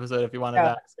in this episode. If you want a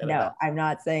vax, get a vax. I'm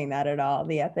not saying that at all.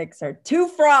 The ethics are too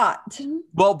fraught.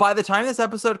 Well, by the time this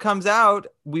episode comes out,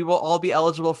 we will all be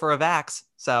eligible for a vax.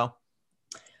 So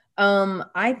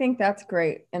I think that's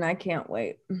great, and I can't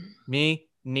wait. Me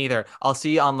neither. I'll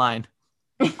see you online.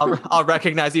 I'll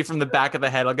recognize you from the back of the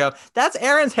head. I'll go, that's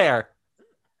Aaron's hair.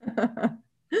 Or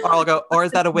I'll go, or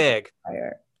is that a wig?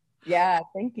 Yeah,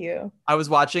 thank you. I was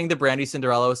watching the Brandy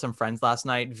Cinderella with some friends last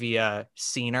night via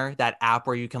Scener, that app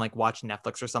where you can like watch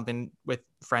Netflix or something with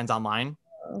friends online.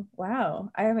 Oh, wow.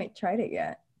 I haven't tried it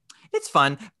yet. It's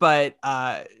fun, but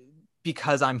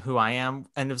because I'm who I am,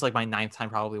 and it was like my 9th time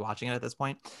probably watching it at this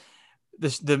point,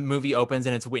 the movie opens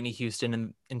and it's Whitney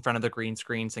Houston in front of the green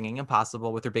screen singing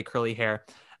Impossible with her big curly hair,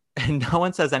 and no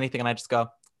one says anything, and I just go,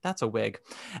 that's a wig.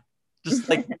 Just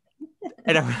like,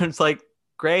 and everyone's like,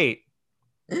 great.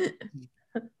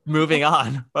 Moving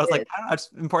on. I was like, I don't know,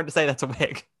 it's important to say that's a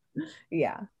wig.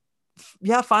 Yeah.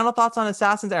 Final thoughts on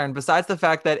Assassins, Aaron, besides the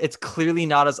fact that it's clearly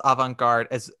not as avant-garde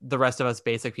as the rest of us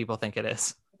basic people think it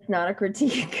is. It's not a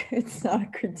critique. It's not a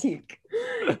critique.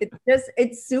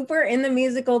 It's super in the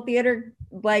musical theater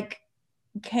like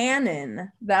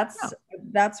canon.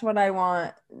 That's what I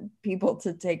want people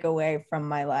to take away from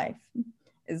my life,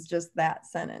 is just that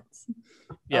sentence.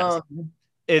 Yes.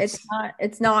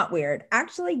 It's not weird.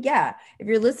 Actually, yeah. If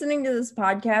you're listening to this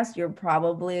podcast, you're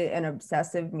probably an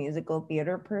obsessive musical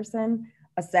theater person.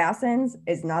 Assassins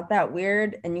is not that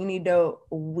weird, and you need to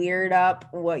weird up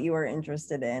what you are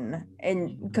interested in.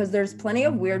 And because there's plenty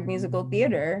of weird musical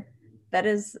theater that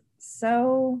is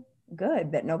so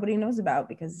good that nobody knows about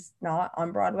because it's not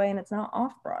on Broadway and it's not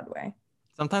off Broadway.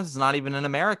 Sometimes it's not even in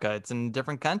America. It's in a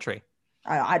different country.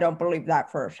 I don't believe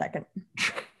that for a second.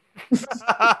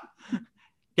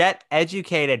 Get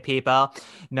educated, people.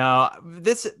 No,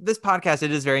 this podcast,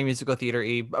 it is very musical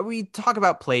theater-y. We talk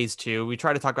about plays too. We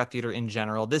try to talk about theater in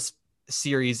general. This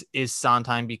series is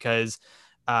Sondheim because,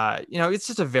 it's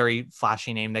just a very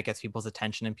flashy name that gets people's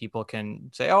attention, and people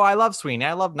can say, oh, I love Sweeney.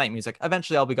 I love night music.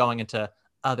 Eventually, I'll be going into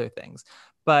other things.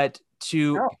 But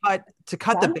to cut the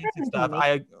Sondheim basic is stuff,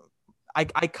 amazing.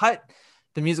 I cut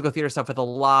the musical theater stuff with a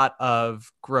lot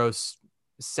of gross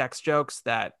sex jokes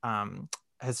that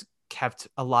has kept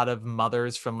a lot of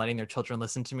mothers from letting their children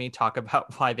listen to me talk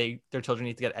about why their children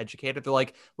need to get educated. They're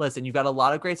like, listen, you've got a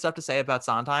lot of great stuff to say about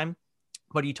Sondheim,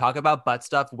 but you talk about butt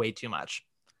stuff way too much.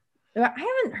 I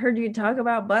haven't heard you talk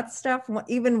about butt stuff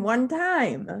even one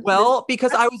time. Well,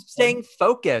 because I was staying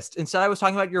focused. Instead, I was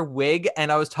talking about your wig,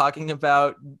 and I was talking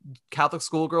about Catholic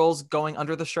schoolgirls going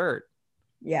under the shirt.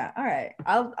 Yeah, all right.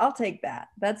 I'll take that.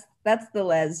 That's the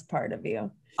Les part of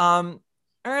you.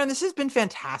 Erin, this has been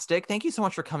fantastic. Thank you so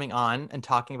much for coming on and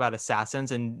talking about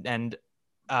assassins and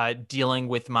dealing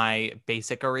with my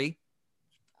basickery.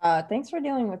 Thanks for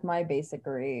dealing with my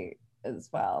basickery as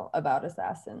well about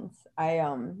assassins.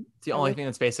 It's the only thing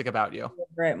that's basic about you.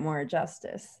 Give it more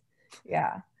justice.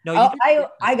 Yeah. No,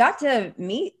 I got to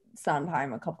meet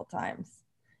Sondheim a couple times.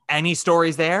 Any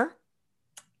stories there?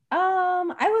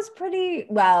 I was pretty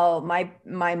well.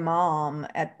 My mom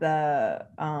at the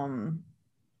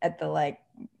like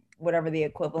whatever the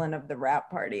equivalent of the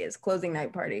rap party is, closing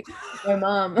night party. My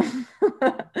mom.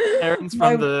 Erin's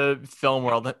from the film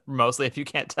world mostly, if you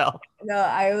can't tell. No,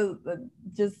 I was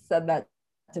just said that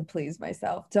to please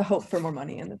myself, to hope for more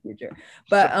money in the future.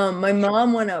 But my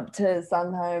mom went up to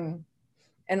Sondheim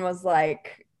and was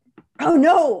like, oh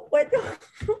no, what?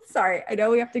 Sorry, I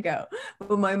know we have to go.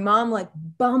 But my mom like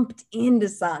bumped into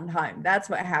Sondheim. That's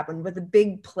what happened, with a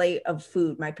big plate of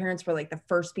food. My parents were like the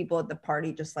first people at the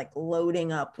party, just like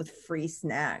loading up with free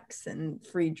snacks and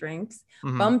free drinks.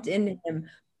 Mm-hmm. Bumped into him,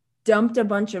 dumped a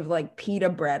bunch of like pita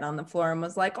bread on the floor and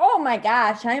was like, oh my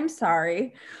gosh, I'm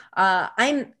sorry.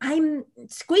 I'm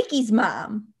Squeaky's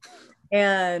mom.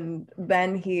 And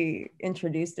then he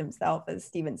introduced himself as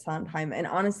Stephen Sondheim. And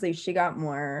honestly, she got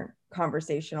more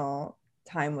conversational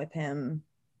time with him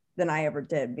than I ever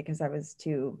did because I was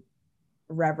too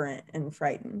reverent and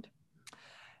frightened.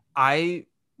 I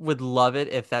would love it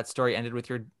if that story ended with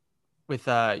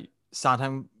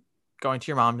Sondheim going to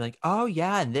your mom and be like, oh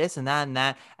yeah, and this and that,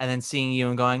 and then seeing you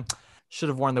and going, should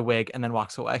have worn the wig, and then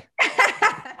walks away.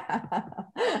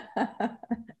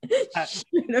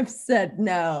 Should have said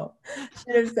no.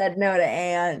 Should have said no to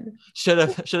Anne. Should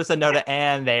have said no to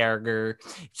Anne there.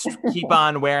 Keep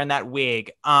on wearing that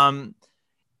wig.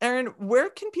 Erin, where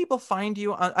can people find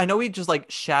you? I know we just like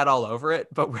shat all over it,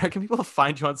 but where can people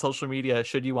find you on social media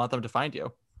should you want them to find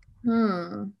you?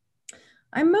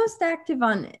 I'm most active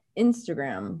on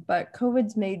Instagram, but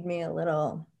COVID's made me a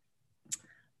little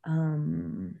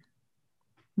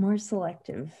more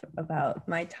selective about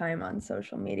my time on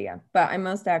social media. But I'm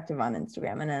most active on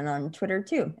Instagram and then on Twitter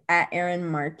too, at Erin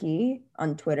Markey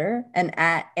on Twitter and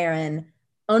at Erin_Markey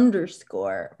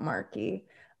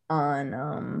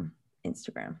on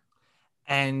Instagram.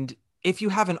 And if you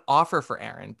have an offer for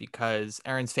Erin, because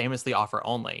Erin's famously offer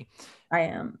only. I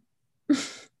am.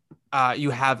 You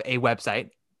have a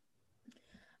website.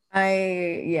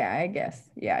 I guess.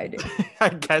 Yeah, I do. I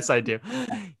guess I do.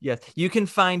 Yes. You can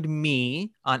find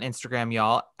me on Instagram,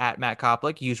 y'all, at Matt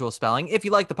Koplik, usual spelling. If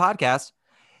you like the podcast,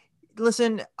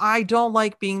 listen, I don't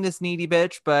like being this needy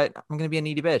bitch, but I'm going to be a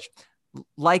needy bitch.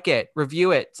 Like it,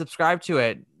 review it, subscribe to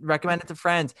it, recommend it to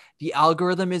friends. The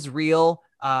algorithm is real.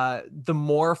 The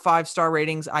more 5-star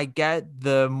ratings I get,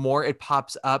 the more it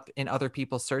pops up in other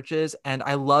people's searches. And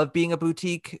I love being a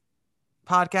boutique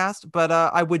podcast, but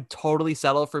I would totally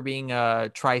settle for being a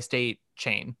tri-state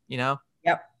chain, you know?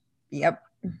 Yep.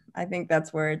 I think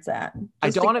that's where it's at. Just I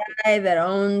don't want a guy that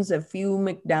owns a few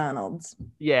McDonald's.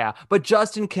 Yeah, but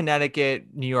just in Connecticut,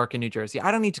 New York, and New Jersey.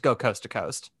 I don't need to go coast to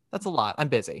coast. That's a lot. I'm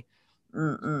busy.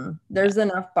 There's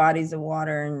enough bodies of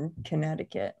water in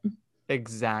Connecticut.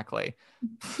 Exactly.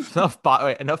 Enough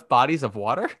bodies of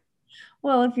water?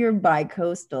 Well, if you're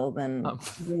bi-coastal, then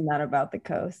you're not about the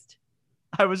coast.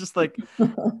 I was just like,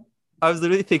 I was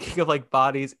literally thinking of like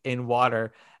bodies in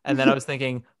water. And then I was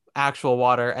thinking actual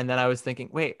water. And then I was thinking,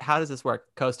 wait, how does this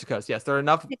work? Coast to coast. Yes, there are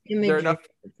enough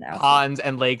ponds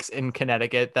and lakes in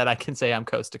Connecticut that I can say I'm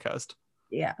coast to coast.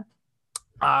 Yeah.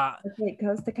 Okay,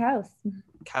 coast to coast.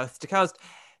 Coast to coast.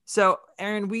 So,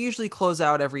 Erin, we usually close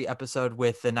out every episode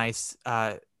with the nice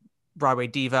Broadway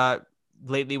diva.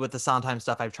 Lately with the Sondheim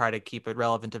stuff, I've tried to keep it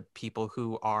relevant to people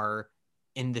who are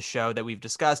in the show that we've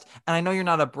discussed. And I know you're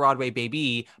not a Broadway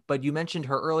baby, but you mentioned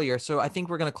her earlier. So I think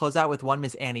we're going to close out with one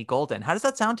Miss Annie Golden. How does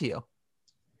that sound to you?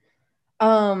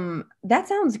 That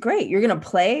sounds great. You're going to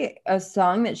play a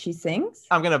song that she sings?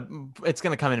 It's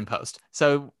going to come in post.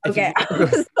 So okay. I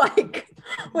was like,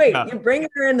 wait, you're bringing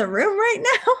her in the room right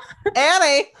now?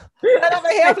 Annie, get over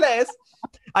here, please.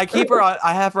 I keep her on.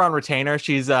 I have her on retainer.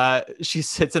 She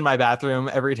sits in my bathroom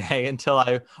every day until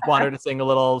I want her to sing a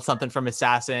little something from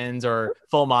Assassins or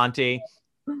Full Monty.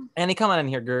 Annie, come on in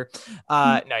here, Gur.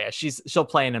 No, yeah, she'll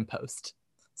play in post.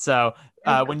 So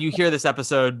when you hear this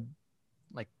episode,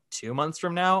 like 2 months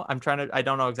from now, I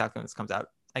don't know exactly when this comes out.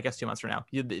 I guess 2 months from now,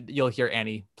 you'll hear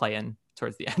Annie play in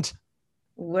towards the end.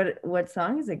 What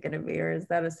song is it going to be, or is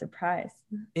that a surprise?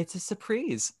 It's a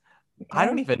surprise. Okay. I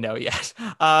don't even know yet.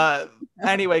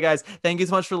 Anyway, guys, thank you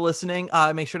so much for listening.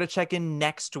 Make sure to check in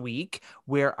next week,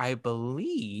 where I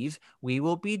believe we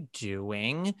will be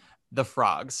doing The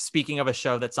Frogs. Speaking of a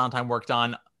show that Sondheim worked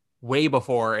on way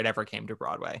before it ever came to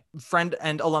Broadway. Friend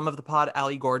and alum of the pod,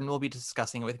 Allie Gordon, will be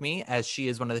discussing it with me, as she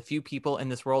is one of the few people in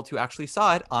this world who actually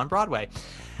saw it on Broadway.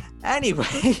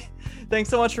 Anyway, thanks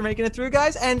so much for making it through,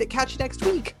 guys, and catch you next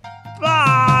week.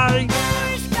 Bye!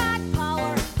 Who's got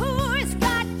power? Who's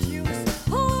got juice?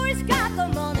 Who's got the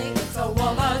money? It's a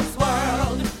woman's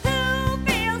world. Who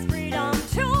feels freedom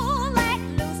to let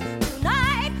loose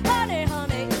tonight? Honey,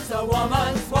 honey, It's a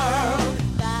woman's world.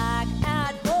 back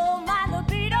at home, my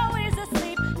libido is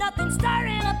asleep. Nothing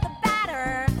stirring up the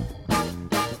batter.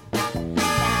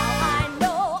 Now I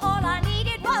know all I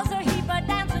needed was a heap of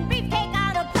dancing beefcake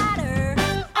on a platter.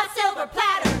 A silver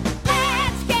platter.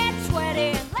 Let's get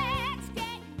sweaty and let's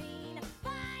get mean.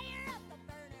 Fire up the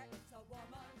burner. It's a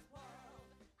woman's world.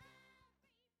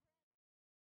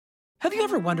 Have you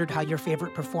ever wondered how your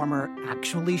favorite performer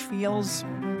actually feels?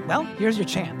 Well, here's your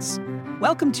chance.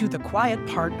 Welcome to The Quiet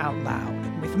Part Out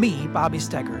Loud with me, Bobby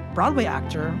Steggert, Broadway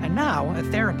actor and now a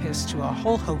therapist to a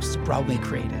whole host of Broadway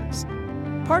creatives.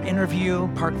 Part interview,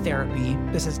 part therapy,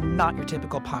 this is not your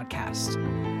typical podcast.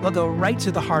 We'll go right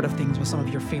to the heart of things with some of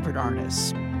your favorite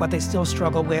artists, what they still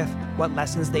struggle with, what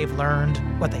lessons they've learned,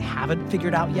 what they haven't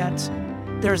figured out yet.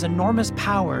 There's enormous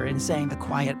power in saying the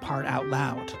quiet part out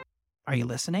loud. Are you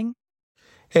listening?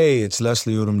 Hey, it's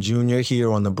Leslie Odom Jr. here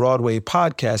on the Broadway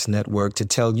Podcast Network to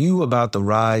tell you about the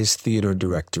Rise Theater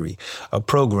Directory, a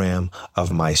program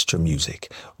of Maestro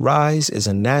Music. Rise is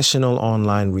a national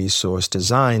online resource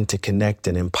designed to connect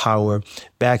and empower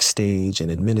backstage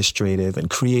and administrative and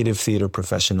creative theater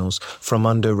professionals from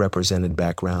underrepresented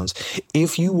backgrounds.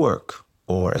 If you work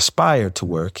or aspire to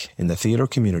work in the theater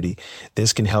community,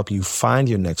 this can help you find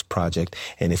your next project.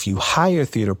 And if you hire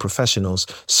theater professionals,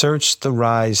 search the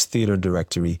Rise Theater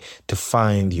Directory to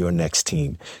find your next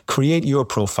team. Create your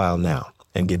profile now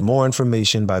and get more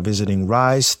information by visiting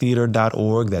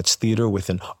risetheater.org. That's theater with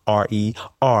an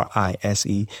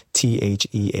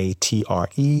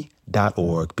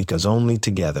RERISETHEATRE.org, because only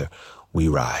together we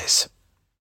rise.